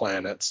matching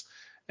planets,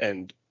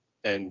 and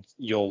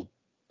you'll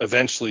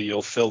eventually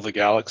fill the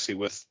galaxy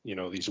with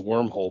these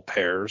wormhole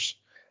pairs,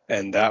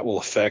 and that will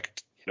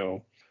affect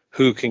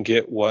who can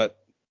get what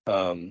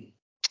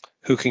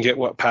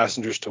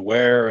passengers to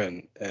where,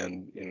 and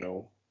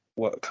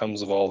what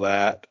comes of all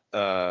that.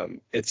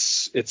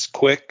 It's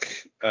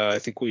quick. I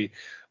think we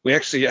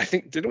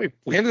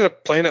ended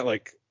up playing it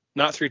like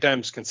not 3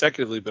 times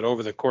consecutively, but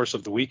over the course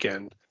of the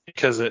weekend,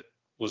 because it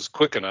was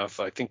quick enough.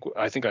 I think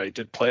I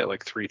did play it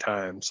like 3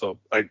 times, so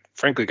I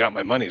frankly got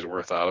my money's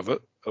worth out of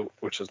it,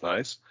 which is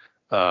nice.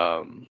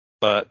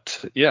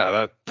 But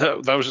yeah,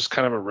 that was just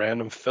kind of a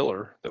random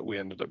filler that we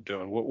ended up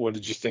doing. What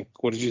did you think?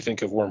 What did you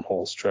think of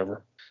Wormholes,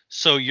 Trevor?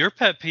 So your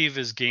pet peeve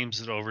is games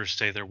that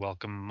overstay their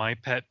welcome. My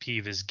pet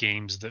peeve is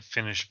games that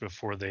finish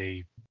before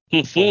they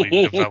fully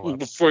develop.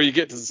 Before you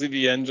get to see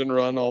the engine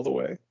run all the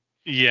way.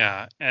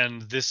 Yeah,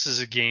 and this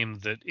is a game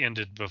that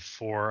ended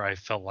before I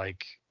felt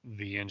like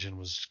the engine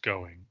was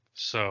going.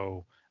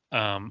 So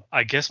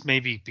I guess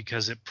maybe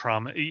because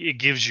it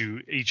gives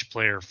you each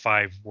player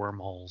 5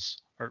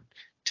 wormholes or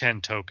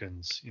 10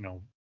 tokens,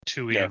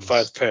 2 ends.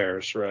 5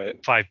 pairs,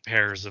 right? 5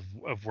 pairs of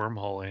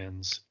wormhole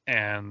ends,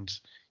 and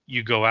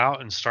you go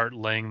out and start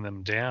laying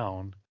them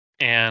down,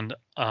 and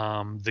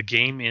the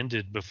game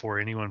ended before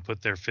anyone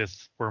put their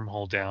 5th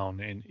wormhole down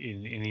in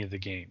any of the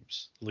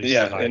games. At least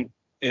and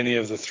any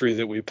of the 3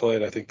 that we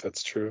played, I think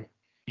that's true.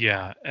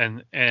 Yeah,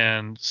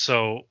 and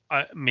so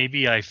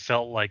maybe I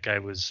felt like I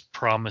was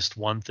promised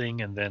one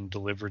thing and then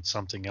delivered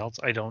something else.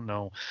 I don't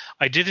know.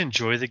 I did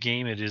enjoy the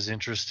game. It is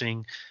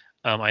interesting.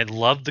 I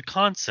loved the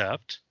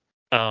concept,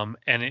 and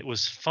it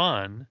was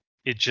fun.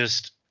 It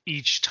just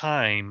each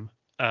time.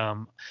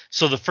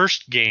 So the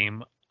first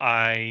game,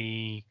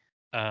 I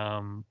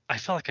felt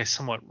like I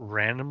somewhat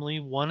randomly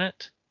won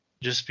it,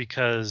 just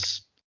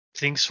because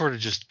things sort of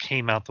just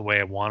came out the way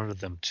I wanted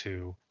them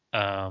to.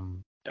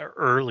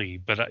 Early,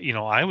 but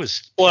I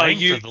was playing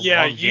for the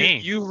long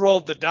game. You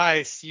rolled the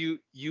dice. You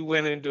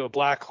went into a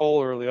black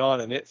hole early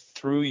on, and it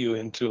threw you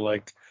into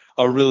like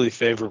a really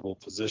favorable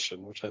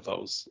position, which I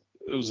thought was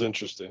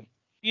interesting.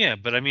 Yeah,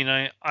 but I mean,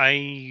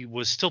 I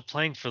was still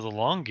playing for the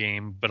long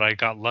game, but I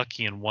got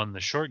lucky and won the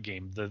short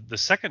game. The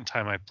second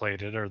time I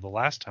played it, or the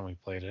last time we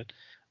played it,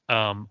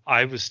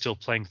 I was still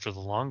playing for the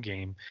long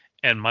game,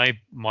 and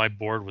my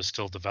board was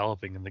still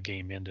developing, and the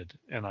game ended,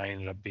 and I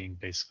ended up being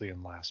basically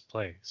in last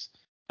place.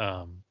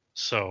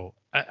 So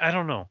I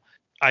don't know.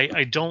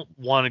 I don't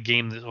want a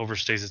game that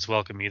overstays its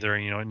welcome either.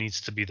 It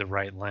needs to be the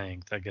right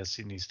length. I guess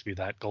it needs to be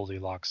that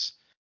Goldilocks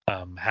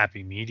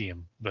happy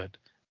medium. But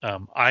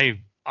I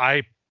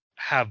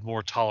have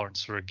more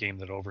tolerance for a game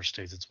that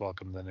overstays its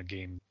welcome than a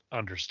game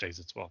understays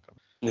its welcome.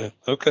 Yeah.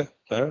 Okay.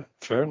 All right.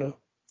 Fair enough.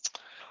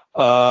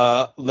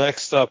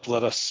 Next up,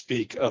 let us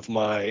speak of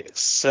my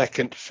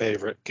second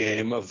favorite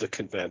game of the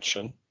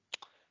convention.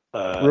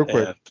 Real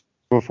quick,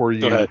 before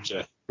you go ahead,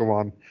 Jay. Go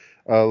on.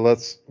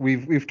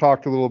 We've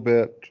talked a little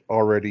bit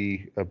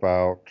already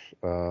about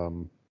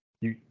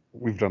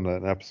we've done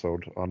an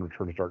episode on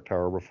Return to Dark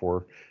Tower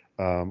before.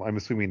 I'm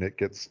assuming it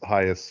gets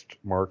highest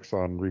marks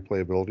on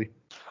replayability.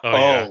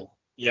 Oh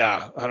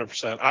yeah,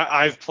 100%.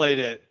 I've played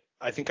it.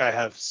 I think I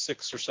have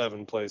 6 or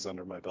 7 plays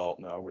under my belt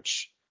now,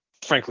 which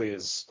frankly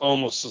is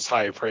almost as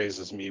high praise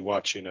as me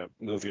watching a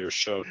movie or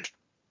show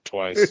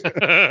twice.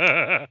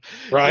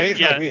 Right?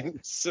 Yeah. I mean,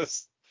 it's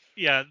just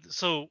Yeah,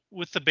 so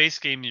with the base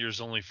game,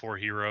 there's only 4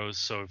 heroes.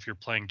 So if you're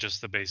playing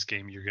just the base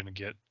game, you're going to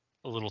get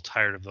a little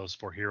tired of those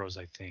 4 heroes,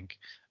 I think.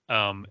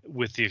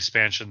 With the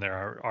expansion,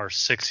 there are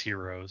 6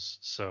 heroes,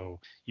 so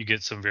you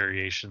get some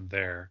variation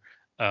there.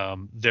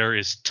 There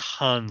is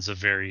tons of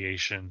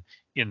variation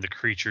in the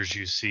creatures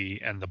you see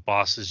and the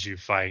bosses you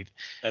fight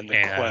and the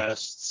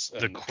quests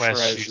and the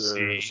quests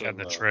you see and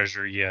the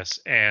treasure, yes,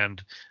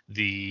 and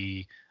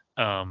the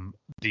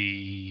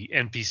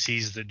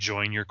NPCs that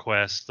join your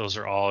quest. Those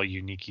are all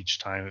unique each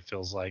time. It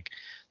feels like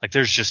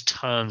there's just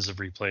tons of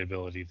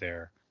replayability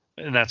there,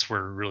 and that's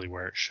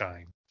where it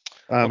shines.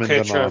 Okay, and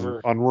then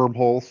Trevor. On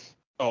wormholes.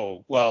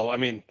 Oh well, I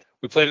mean,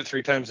 we played it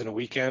 3 times in a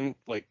weekend.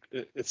 Like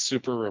it's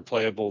super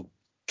replayable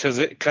because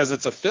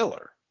it's a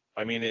filler.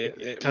 I mean,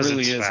 it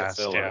really is fast,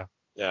 a filler.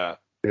 Yeah.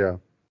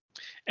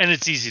 And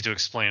it's easy to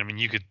explain. I mean,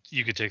 you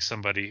could take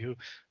somebody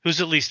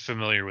who's at least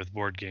familiar with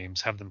board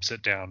games, have them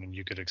sit down, and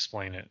you could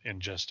explain it in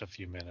just a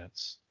few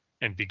minutes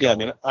and be. Yeah, I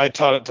mean, I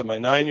taught it to my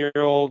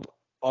 9-year-old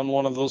on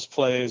one of those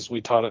plays. We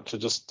taught it to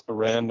just a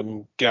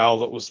random gal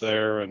that was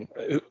there and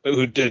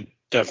who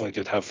definitely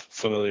did have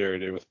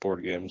familiarity with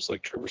board games,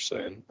 like Trevor's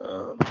saying.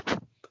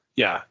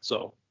 Yeah,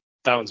 so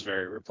that one's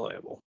very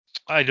replayable.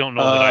 I don't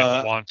know that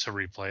I want to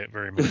replay it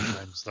very many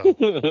times though.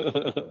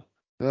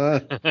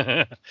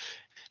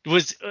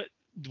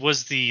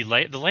 Was the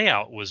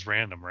layout was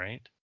random,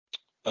 right?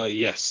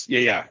 Yes.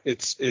 Yeah.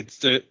 It's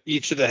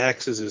each of the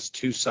hexes is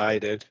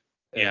 2-sided.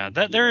 Yeah,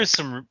 there is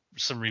some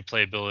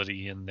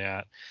replayability in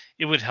that.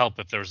 It would help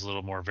if there was a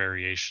little more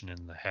variation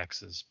in the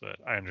hexes, but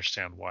I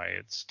understand why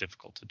it's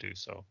difficult to do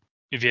so.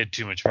 If you had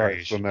too much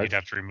variation, you'd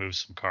have to remove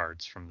some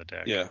cards from the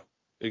deck. Yeah,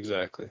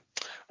 exactly.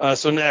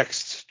 So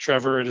next,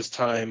 Trevor, it is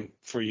time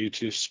for you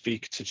to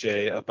speak to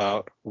Jay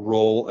about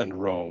Roll and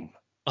Roam.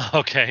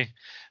 Okay,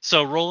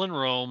 so Roll and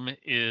Roam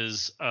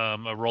is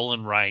a roll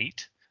and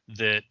write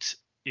that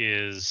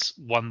is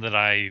one that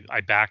I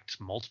backed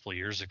multiple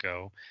years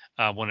ago.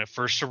 When it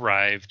first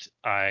arrived,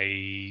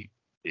 it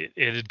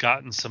had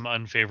gotten some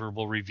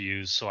unfavorable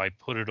reviews, so I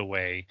put it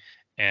away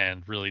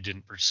and really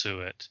didn't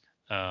pursue it.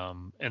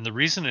 And the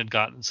reason it had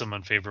gotten some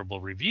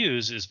unfavorable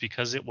reviews is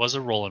because it was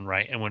a roll and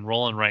write, and when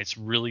roll and writes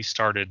really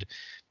started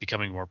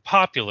becoming more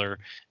popular,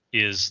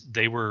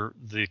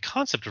 the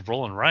concept of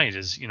roll and write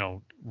is,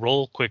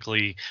 roll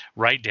quickly,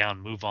 write down,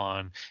 move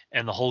on,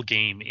 and the whole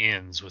game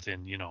ends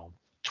within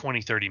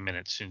 20-30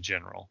 minutes in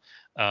general.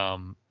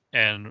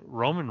 And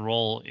Roam and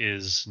Roll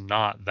is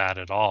not that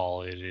at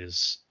all.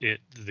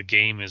 The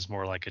game is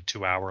more like a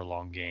 2-hour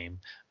long game,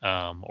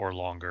 or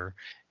longer,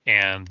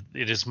 and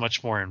it is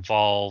much more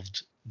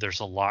involved. There's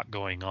a lot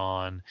going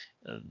on.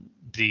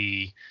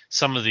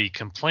 Some of the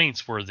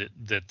complaints were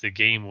that the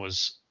game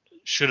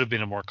should have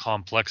been a more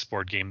complex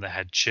board game that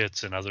had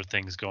chits and other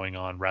things going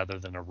on rather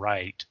than a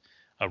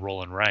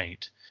roll and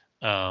write.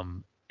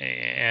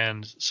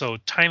 And so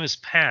time has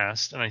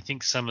passed, and I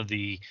think some of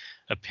the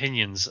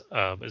opinions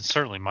and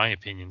certainly my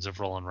opinions of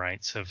roll and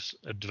writes have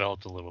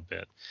developed a little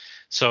bit.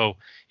 So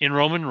in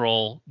Roam and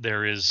Roll,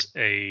 there is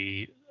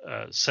a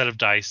set of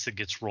dice that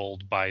gets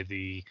rolled by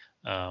the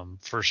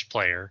first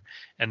player,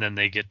 and then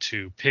they get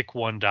to pick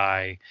one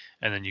die,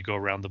 and then you go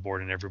around the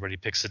board and everybody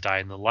picks a die,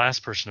 and the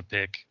last person to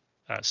pick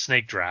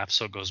snake draft,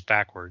 so it goes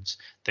backwards.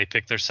 They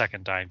pick their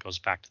second die and goes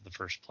back to the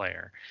first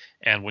player.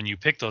 And when you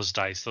pick those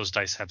dice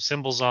have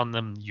symbols on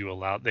them.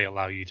 They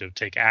allow you to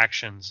take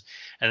actions,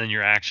 and then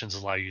your actions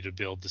allow you to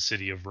build the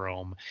city of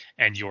Rome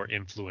and your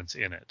influence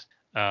in it.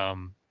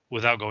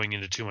 Without going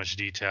into too much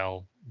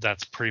detail,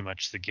 that's pretty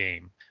much the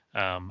game.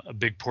 A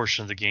big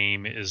portion of the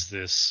game is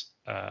this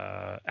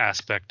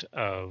aspect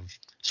of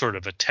sort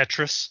of a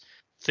Tetris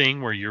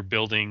thing where you're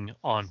building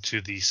onto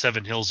the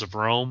 7 hills of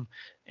Rome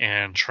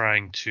and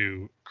trying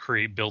to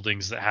create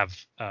buildings that have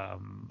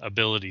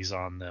abilities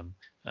on them.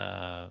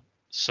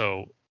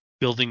 So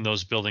building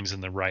those buildings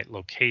in the right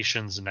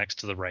locations next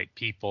to the right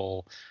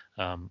people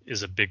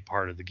is a big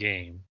part of the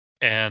game.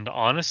 And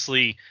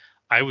honestly,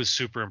 I was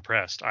super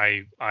impressed.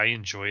 I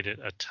enjoyed it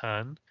a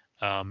ton.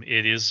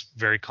 It is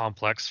very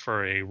complex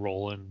for a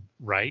roll and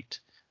write.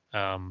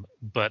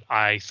 But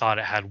I thought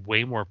it had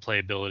way more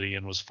playability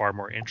and was far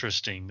more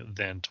interesting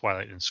than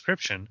Twilight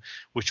Inscription,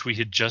 which we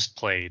had just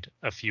played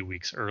a few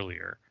weeks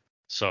earlier.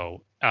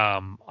 So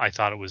I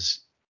thought it was.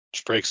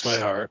 Which breaks my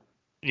heart.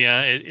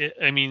 Yeah,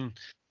 I mean,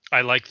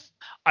 I like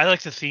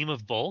the theme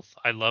of both.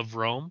 I love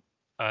Rome,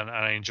 and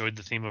I enjoyed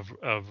the theme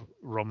of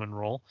Roam and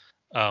Roll.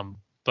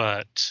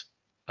 But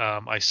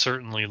I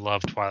certainly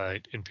love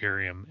Twilight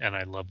Imperium, and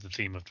I love the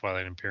theme of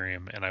Twilight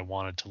Imperium, and I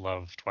wanted to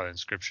love Twilight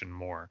Inscription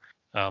more.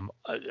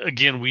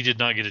 Again, we did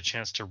not get a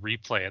chance to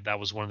replay it. That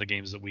was one of the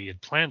games that we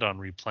had planned on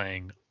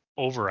replaying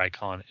over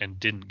Icon and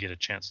didn't get a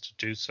chance to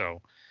do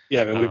so.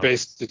 Yeah, I mean, we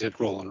basically did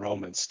Roll and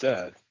Roam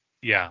instead.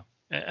 Yeah,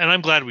 and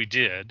I'm glad we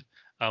did.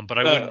 But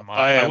I wouldn't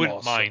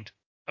mind.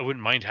 I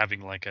wouldn't mind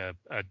having like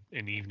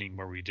an evening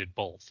where we did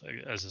both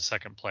as a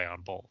second play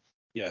on both.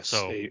 Yes,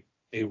 so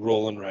a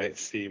Roll and Write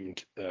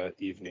themed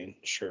evening,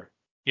 sure.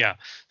 Yeah.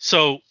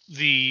 So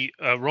the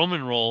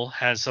Roman Roll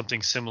has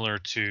something similar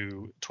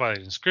to Twilight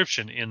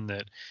Inscription in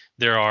that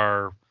there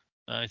are,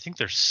 I think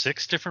there's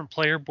 6 different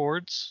player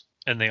boards,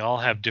 and they all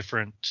have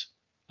different.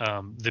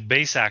 The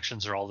base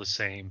actions are all the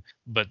same,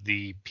 but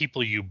the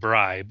people you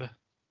bribe,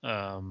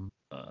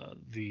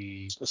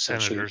 the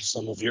senators,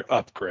 some of your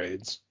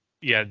upgrades.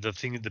 Yeah,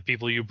 the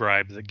people you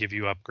bribe that give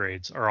you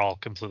upgrades are all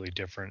completely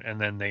different,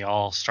 and then they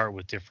all start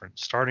with different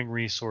starting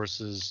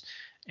resources,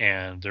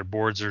 and their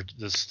boards are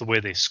the way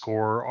they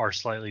score are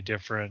slightly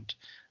different.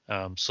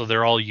 So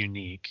they're all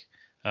unique,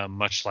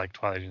 much like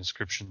Twilight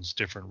Inscription's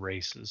different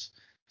races.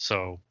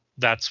 So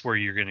that's where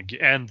you're going to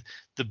get, and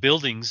the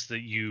buildings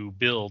that you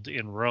build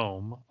in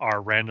Rome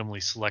are randomly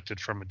selected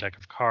from a deck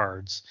of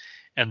cards,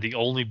 and the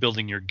only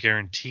building you're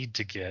guaranteed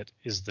to get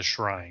is the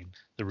shrine,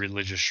 the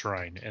religious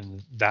shrine,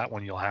 and that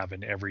one you'll have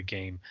in every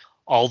game.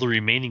 All the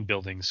remaining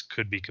buildings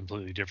could be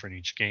completely different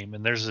each game,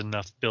 and there's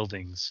enough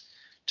buildings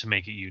to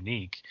make it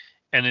unique.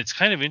 And it's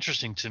kind of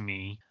interesting to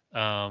me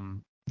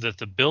that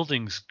the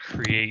buildings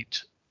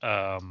create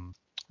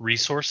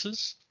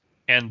resources,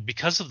 and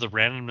because of the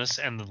randomness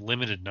and the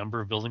limited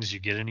number of buildings you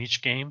get in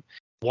each game,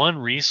 one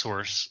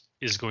resource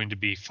is going to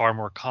be far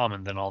more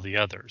common than all the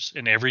others.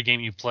 In every game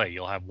you play,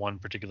 you'll have one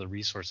particular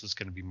resource that's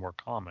going to be more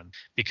common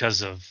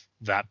because of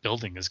that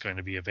building is going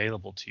to be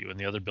available to you and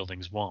the other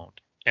buildings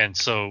won't. And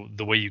so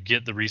the way you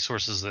get the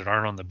resources that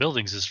aren't on the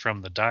buildings is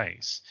from the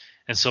dice.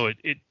 And so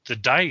the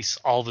dice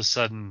all of a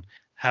sudden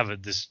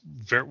have this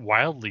very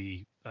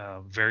wildly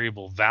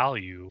variable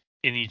value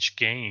in each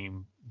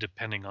game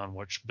depending on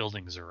which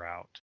buildings are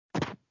out.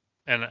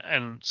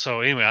 And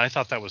so anyway, I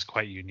thought that was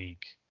quite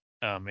unique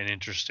and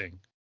interesting.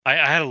 I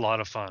had a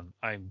lot of fun.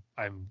 I'm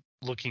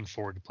looking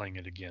forward to playing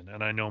it again.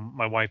 And I know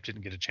my wife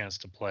didn't get a chance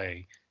to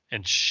play,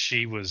 and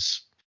she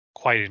was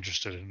quite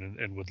interested in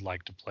it and would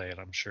like to play it,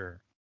 I'm sure.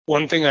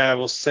 One thing I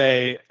will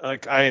say,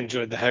 like, I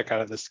enjoyed the heck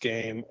out of this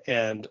game,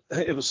 and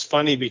it was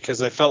funny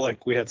because I felt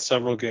like we had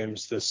several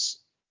games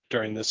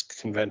during this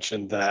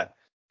convention that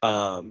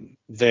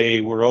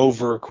they were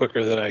over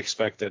quicker than I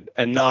expected,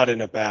 and not in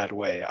a bad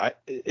way.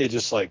 It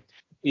just like,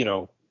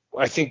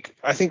 I think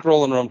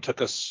Roll and Rome took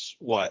us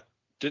what?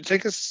 Did it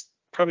take us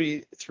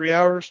probably 3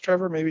 hours,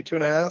 Trevor? Maybe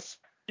 2.5?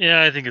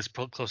 Yeah, I think it's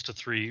close to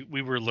 3.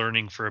 We were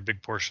learning for a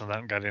big portion of that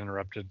and got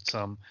interrupted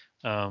some.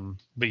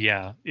 But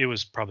yeah, it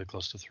was probably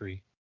close to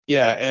 3.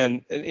 Yeah,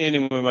 and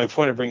anyway, my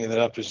point of bringing that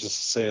up is just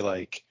to say,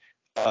 like,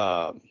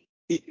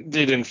 they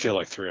didn't feel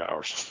like 3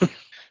 hours.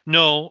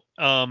 No,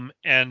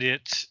 and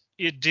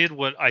it did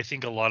what I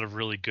think a lot of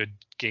really good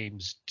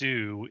games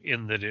do,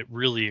 in that it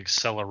really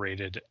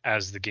accelerated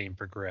as the game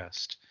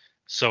progressed.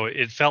 So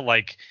it felt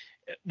like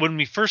when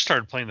we first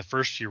started playing the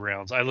first few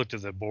rounds, I looked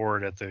at the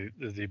board at the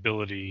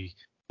ability,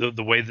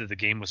 the way that the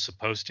game was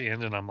supposed to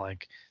end, and I'm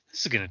like,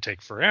 this is going to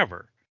take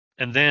forever.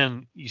 And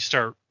then you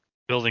start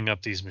building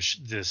up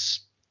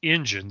this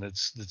engine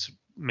that's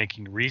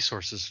making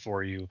resources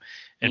for you,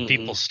 and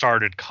people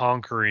started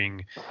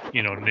conquering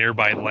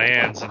nearby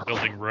lands and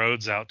building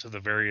roads out to the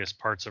various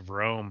parts of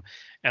Rome,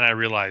 and I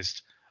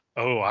realized,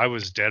 oh, I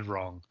was dead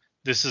wrong.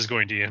 This is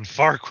going to end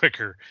far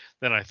quicker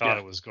than I thought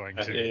it was going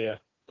to. Yeah.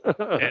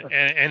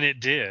 and it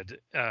did.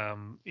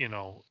 And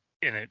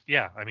it,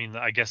 yeah, I mean,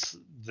 I guess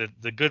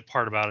the good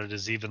part about it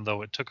is, even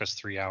though it took us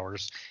 3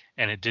 hours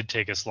and it did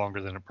take us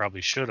longer than it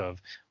probably should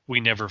have, we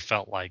never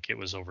felt like it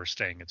was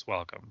overstaying its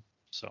welcome.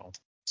 So,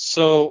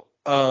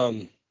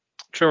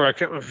 Trevor, I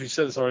can't remember if you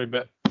said this already,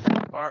 but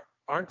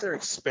aren't there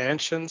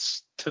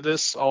expansions to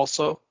this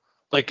also?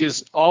 Like,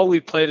 is all we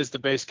played is the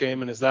base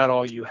game, and is that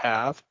all you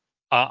have?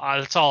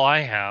 That's all I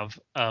have.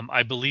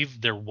 I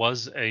believe there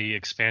was a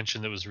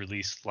expansion that was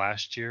released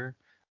last year.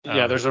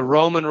 Yeah, there's a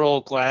Roman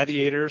Roll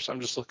Gladiators.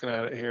 I'm just looking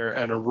at it here,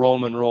 and a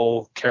Roman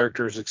Roll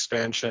Characters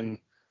Expansion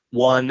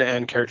 1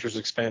 and Characters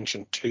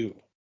Expansion 2.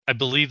 I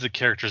believe the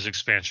characters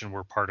expansion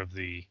were part of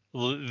the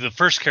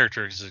first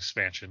characters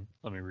expansion.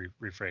 Let me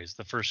rephrase.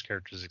 The first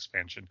characters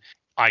expansion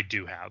I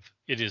do have.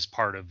 It is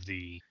part of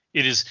the.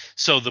 It is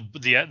so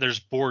there's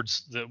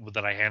boards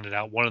that I handed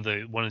out. One of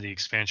the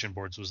expansion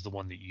boards was the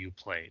one that you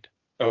played.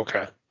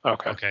 Okay.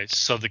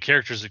 So the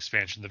characters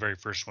expansion, the very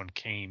first one,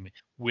 came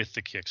with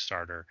the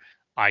Kickstarter.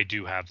 I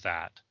do have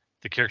that.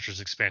 The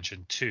characters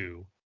expansion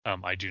 2,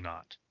 I do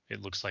not.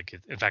 It looks like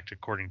it. In fact,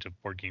 according to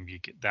Board Game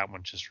Geek, that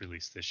one just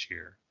released this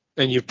year.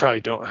 And you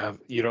probably don't have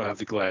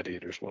the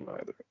Gladiators one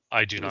either.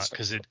 I do not,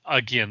 because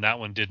that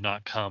one did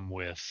not come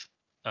with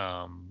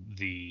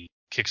the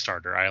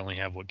Kickstarter. I only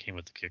have what came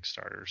with the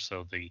Kickstarter,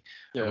 so the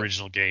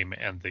original game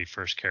and the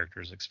first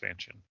characters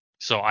expansion.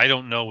 So I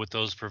don't know what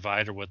those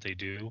provide or what they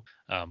do,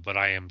 but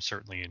I am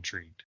certainly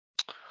intrigued.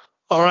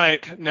 All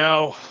right,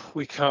 now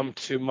we come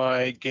to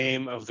my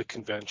game of the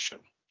convention.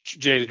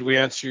 Jay, did we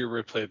answer your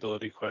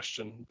replayability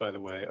question, by the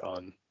way,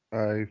 on?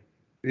 I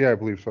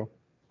believe so.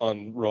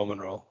 On Roman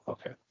Roll,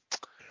 okay.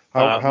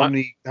 How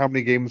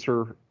many games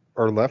are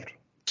left?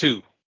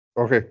 2.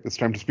 Okay, it's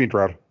time to speed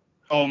round.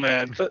 Oh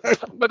man,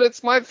 but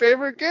it's my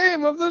favorite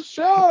game of the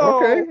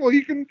show. Okay, well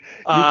you can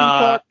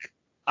talk.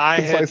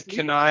 I had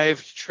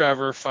connived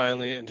Trevor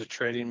finally into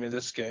trading me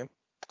this game.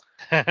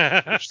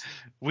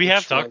 We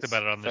have talked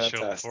about it on the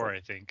show before, I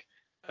think.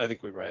 I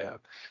think we might have.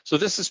 So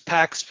this is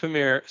PAX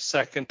Pamir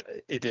 2nd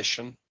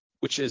edition,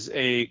 which is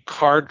a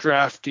card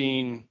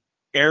drafting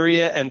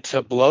area and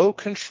tableau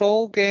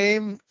control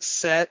game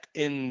set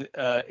in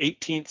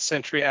 18th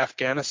century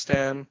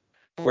Afghanistan,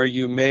 where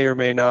you may or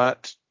may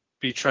not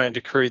be trying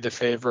to curry the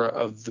favor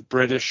of the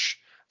British,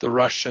 the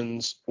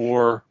Russians,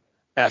 or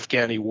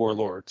Afghani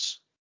warlords.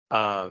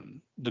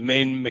 The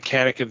main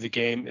mechanic of the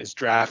game is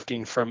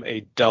drafting from a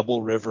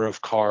double river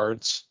of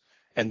cards,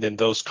 and then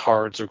those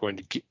cards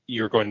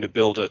you're going to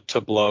build a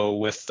tableau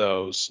with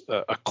those,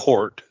 a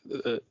court,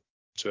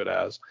 so it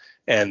has,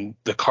 and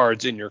the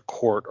cards in your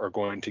court are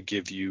going to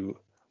give you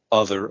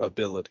other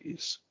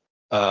abilities.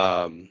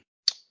 Go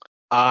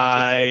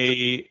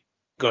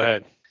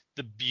ahead.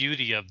 The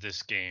beauty of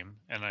this game,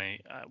 and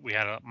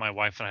my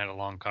wife and I had a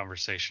long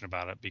conversation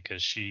about it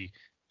because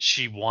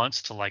she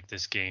wants to like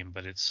this game,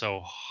 but it's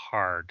so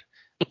hard.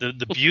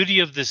 The beauty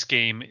of this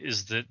game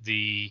is that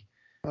the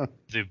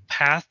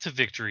path to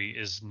victory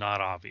is not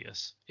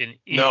obvious in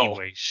any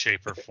way,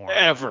 shape, or form.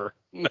 Ever.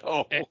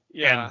 No.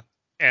 Yeah.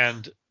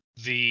 And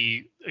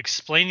the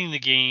explaining the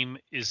game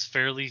is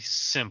fairly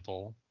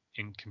simple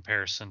in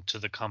comparison to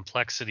the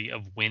complexity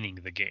of winning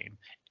the game.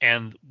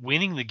 And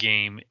winning the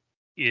game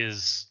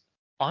is,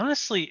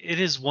 honestly, it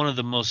is one of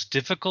the most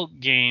difficult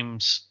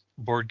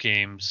board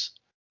games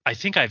I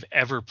think I've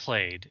ever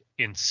played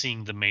in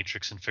seeing the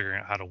matrix and figuring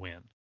out how to win.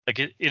 Like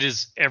it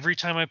is, every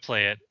time I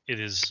play it, it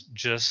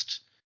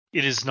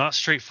is not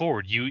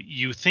straightforward.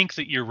 You think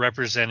that you're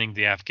representing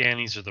the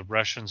Afghanis or the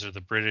Russians or the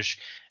British,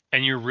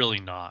 and you're really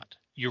not.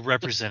 You're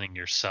representing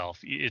yourself.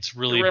 It's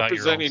really about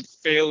your own representing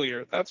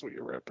failure. That's what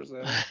you're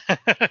representing.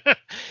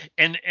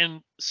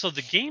 And so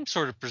the game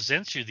sort of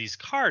presents you these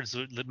cards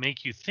that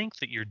make you think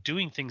that you're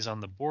doing things on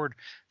the board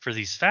for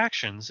these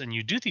factions, and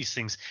you do these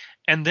things,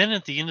 and then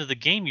at the end of the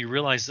game you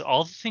realize that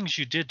all the things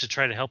you did to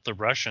try to help the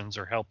Russians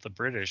or help the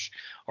British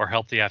or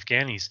help the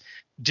Afghanis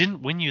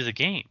didn't win you the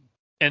game.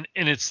 And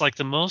it's like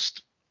the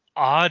most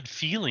odd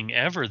feeling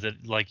ever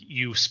that like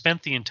you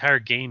spent the entire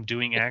game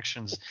doing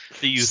actions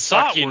that you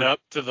sucking thought were up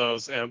to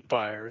those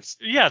empires.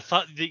 Yeah,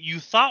 you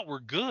thought were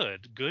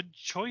good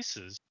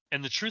choices.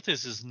 And the truth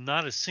is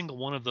not a single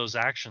one of those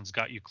actions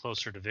got you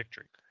closer to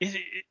victory. It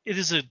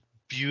is a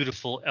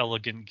beautiful,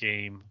 elegant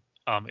game.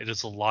 It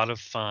is a lot of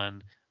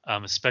fun,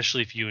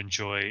 especially if you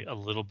enjoy a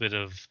little bit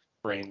of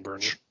brain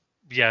burning.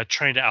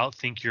 Trying to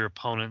outthink your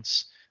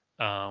opponents,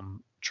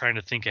 trying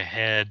to think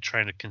ahead,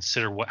 trying to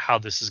consider how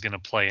this is going to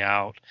play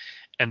out,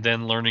 and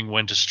then learning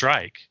when to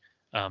strike,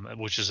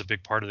 which is a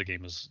big part of the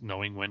game, is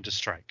knowing when to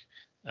strike.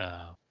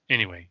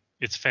 Anyway,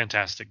 it's a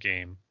fantastic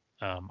game.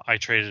 I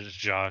traded it to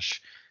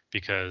Josh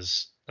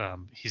because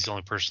he's the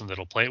only person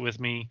that'll play it with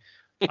me.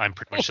 I'm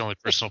pretty much the only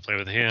person who'll play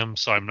with him,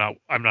 so I'm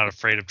not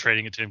afraid of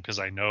trading it to him because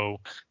I know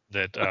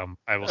that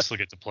I will still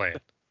get to play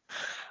it.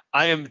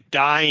 I am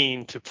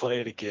dying to play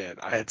it again.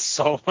 I had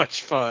so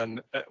much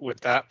fun with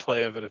that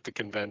play of it at the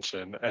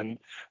convention, and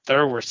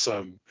there were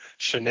some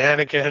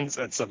shenanigans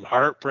and some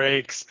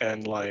heartbreaks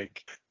and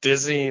like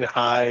dizzying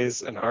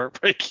highs and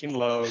heartbreaking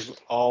lows,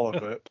 all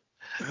of it.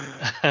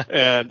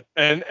 and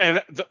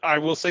I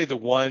will say the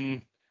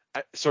one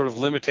sort of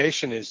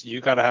limitation is you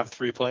got to have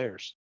 3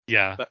 players.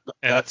 Yeah,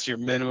 that's your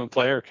minimum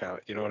player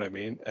count. You know what I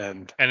mean?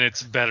 And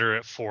it's better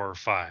at 4 or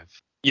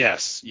 5.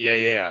 Yes,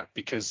 yeah,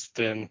 because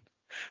then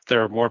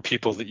there are more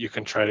people that you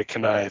can try to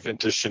connive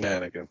into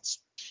shenanigans.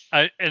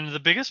 And the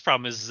biggest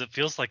problem is it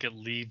feels like it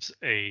leaves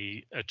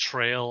a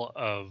trail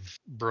of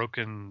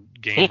broken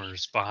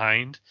gamers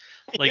behind.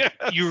 Like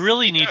yes, you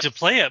really need to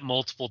play it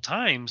multiple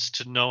times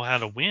to know how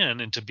to win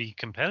and to be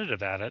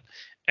competitive at it.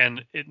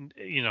 And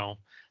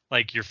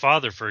like your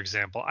father, for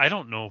example, I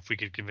don't know if we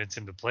could convince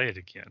him to play it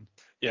again.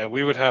 Yeah,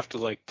 we would have to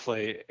like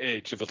play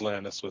Age of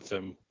Atlantis with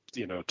him,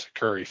 to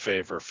curry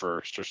favor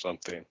first or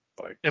something.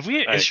 Like,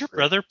 has your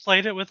brother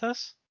played it with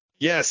us?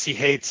 Yes, he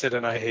hates it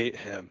and I hate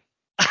him.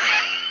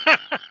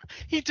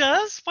 He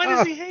does? Why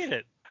does he hate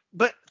it?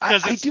 But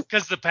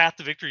because the path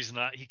to victory is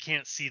not, he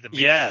can't see the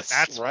matrix. Yes,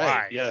 that's right.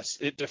 Why. Yes,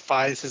 it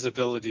defies his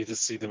ability to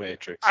see the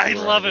matrix. I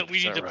love it.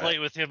 We need to play it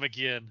with him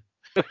again.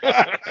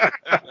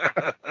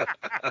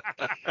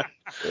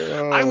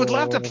 I would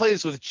love to play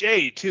this with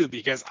Jay too,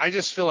 because I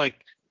just feel like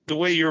the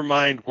way your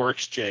mind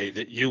works, Jay,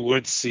 that you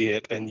would see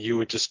it and you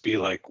would just be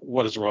like,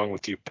 "What is wrong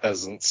with you,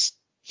 peasants?"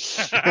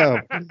 Oh,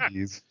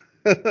 please.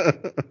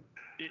 It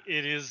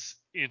is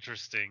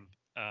interesting,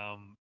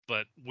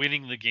 but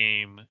winning the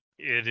game,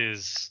 it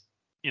is.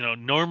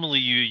 Normally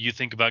you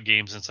think about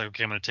games and it's like,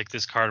 okay, I'm going to take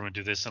this card, I'm going to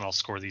do this, and I'll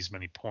score these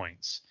many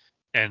points.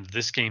 And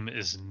this game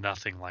is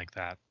nothing like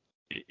that.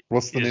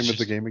 What's the name of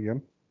the game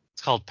again?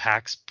 It's called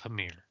Pax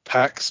Pamir.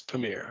 Pax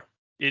Pamir.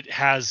 It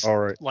has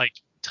like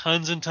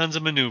tons and tons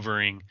of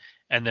maneuvering,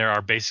 and there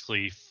are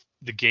basically,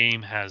 the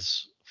game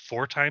has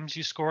 4 times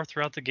you score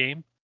throughout the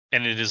game,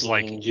 and it is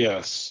like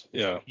yes,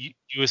 yeah.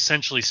 You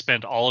essentially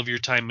spend all of your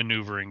time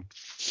maneuvering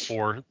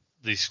for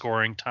the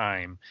scoring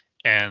time,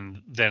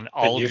 and then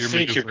all and of your you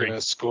think you're going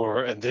to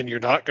score, and then you're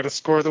not going to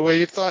score the way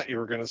you thought you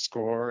were going to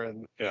score,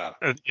 and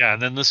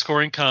and then the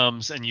scoring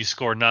comes, and you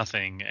score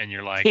nothing, and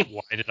you're like,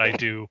 why did I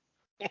do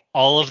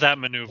all of that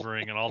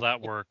maneuvering and all that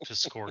work to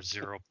score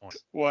 0 points?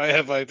 Why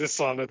have I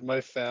dishonored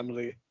my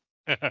family?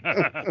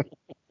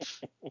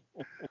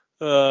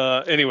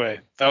 Anyway,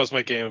 that was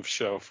my game of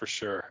show for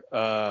sure.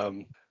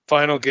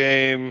 Final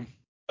game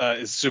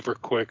is super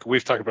quick.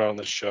 We've talked about it on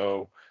the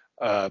show.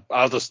 I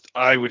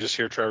would just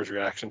hear Trevor's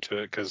reaction to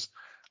it because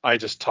I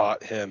just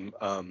taught him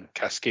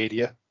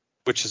Cascadia,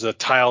 which is a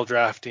tile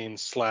drafting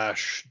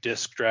 /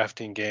 disc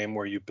drafting game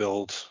where you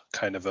build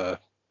kind of a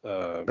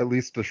at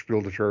least the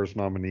Spiel des Jahres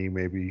nominee,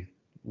 maybe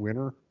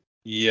winner.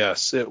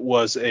 Yes, it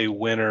was a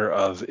winner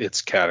of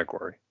its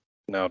category.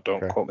 Now,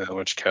 don't quote me on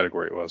which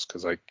category it was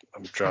because I'm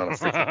drawing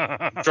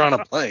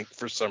a blank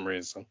for some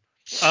reason.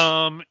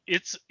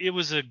 It's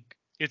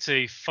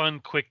a fun,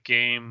 quick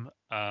game.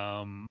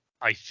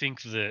 I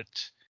think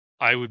that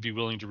I would be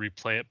willing to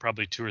replay it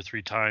probably 2 or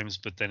 3 times,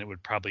 but then it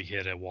would probably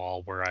hit a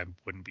wall where I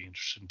wouldn't be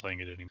interested in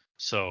playing it anymore.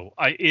 So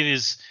it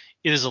is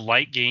a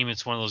light game.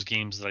 It's one of those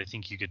games that I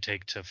think you could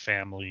take to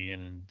family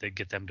and they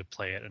get them to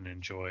play it and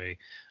enjoy.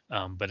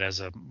 But as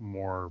a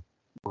more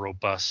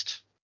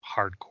robust,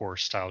 hardcore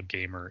style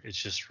gamer,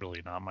 it's just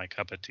really not my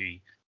cup of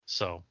tea.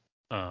 So,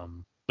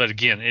 but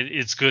again,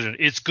 it's good.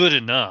 It's good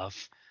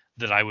enough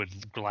that I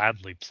would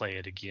gladly play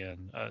it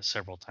again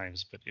several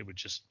times. But it would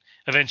just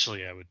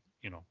eventually I would,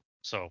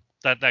 So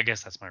that I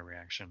guess that's my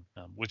reaction,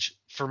 which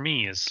for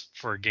me is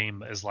for a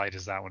game as light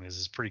as that one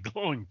is pretty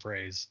glowing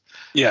praise.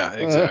 Yeah,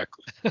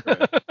 exactly.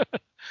 Right.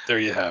 There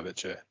you have it,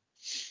 Jay.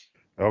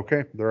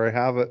 Okay, there I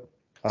have it.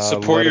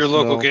 Support your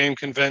local game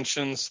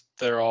conventions.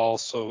 They're all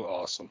so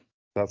awesome.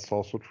 That's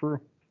also true.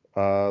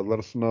 Let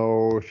us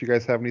know if you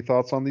guys have any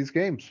thoughts on these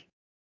games.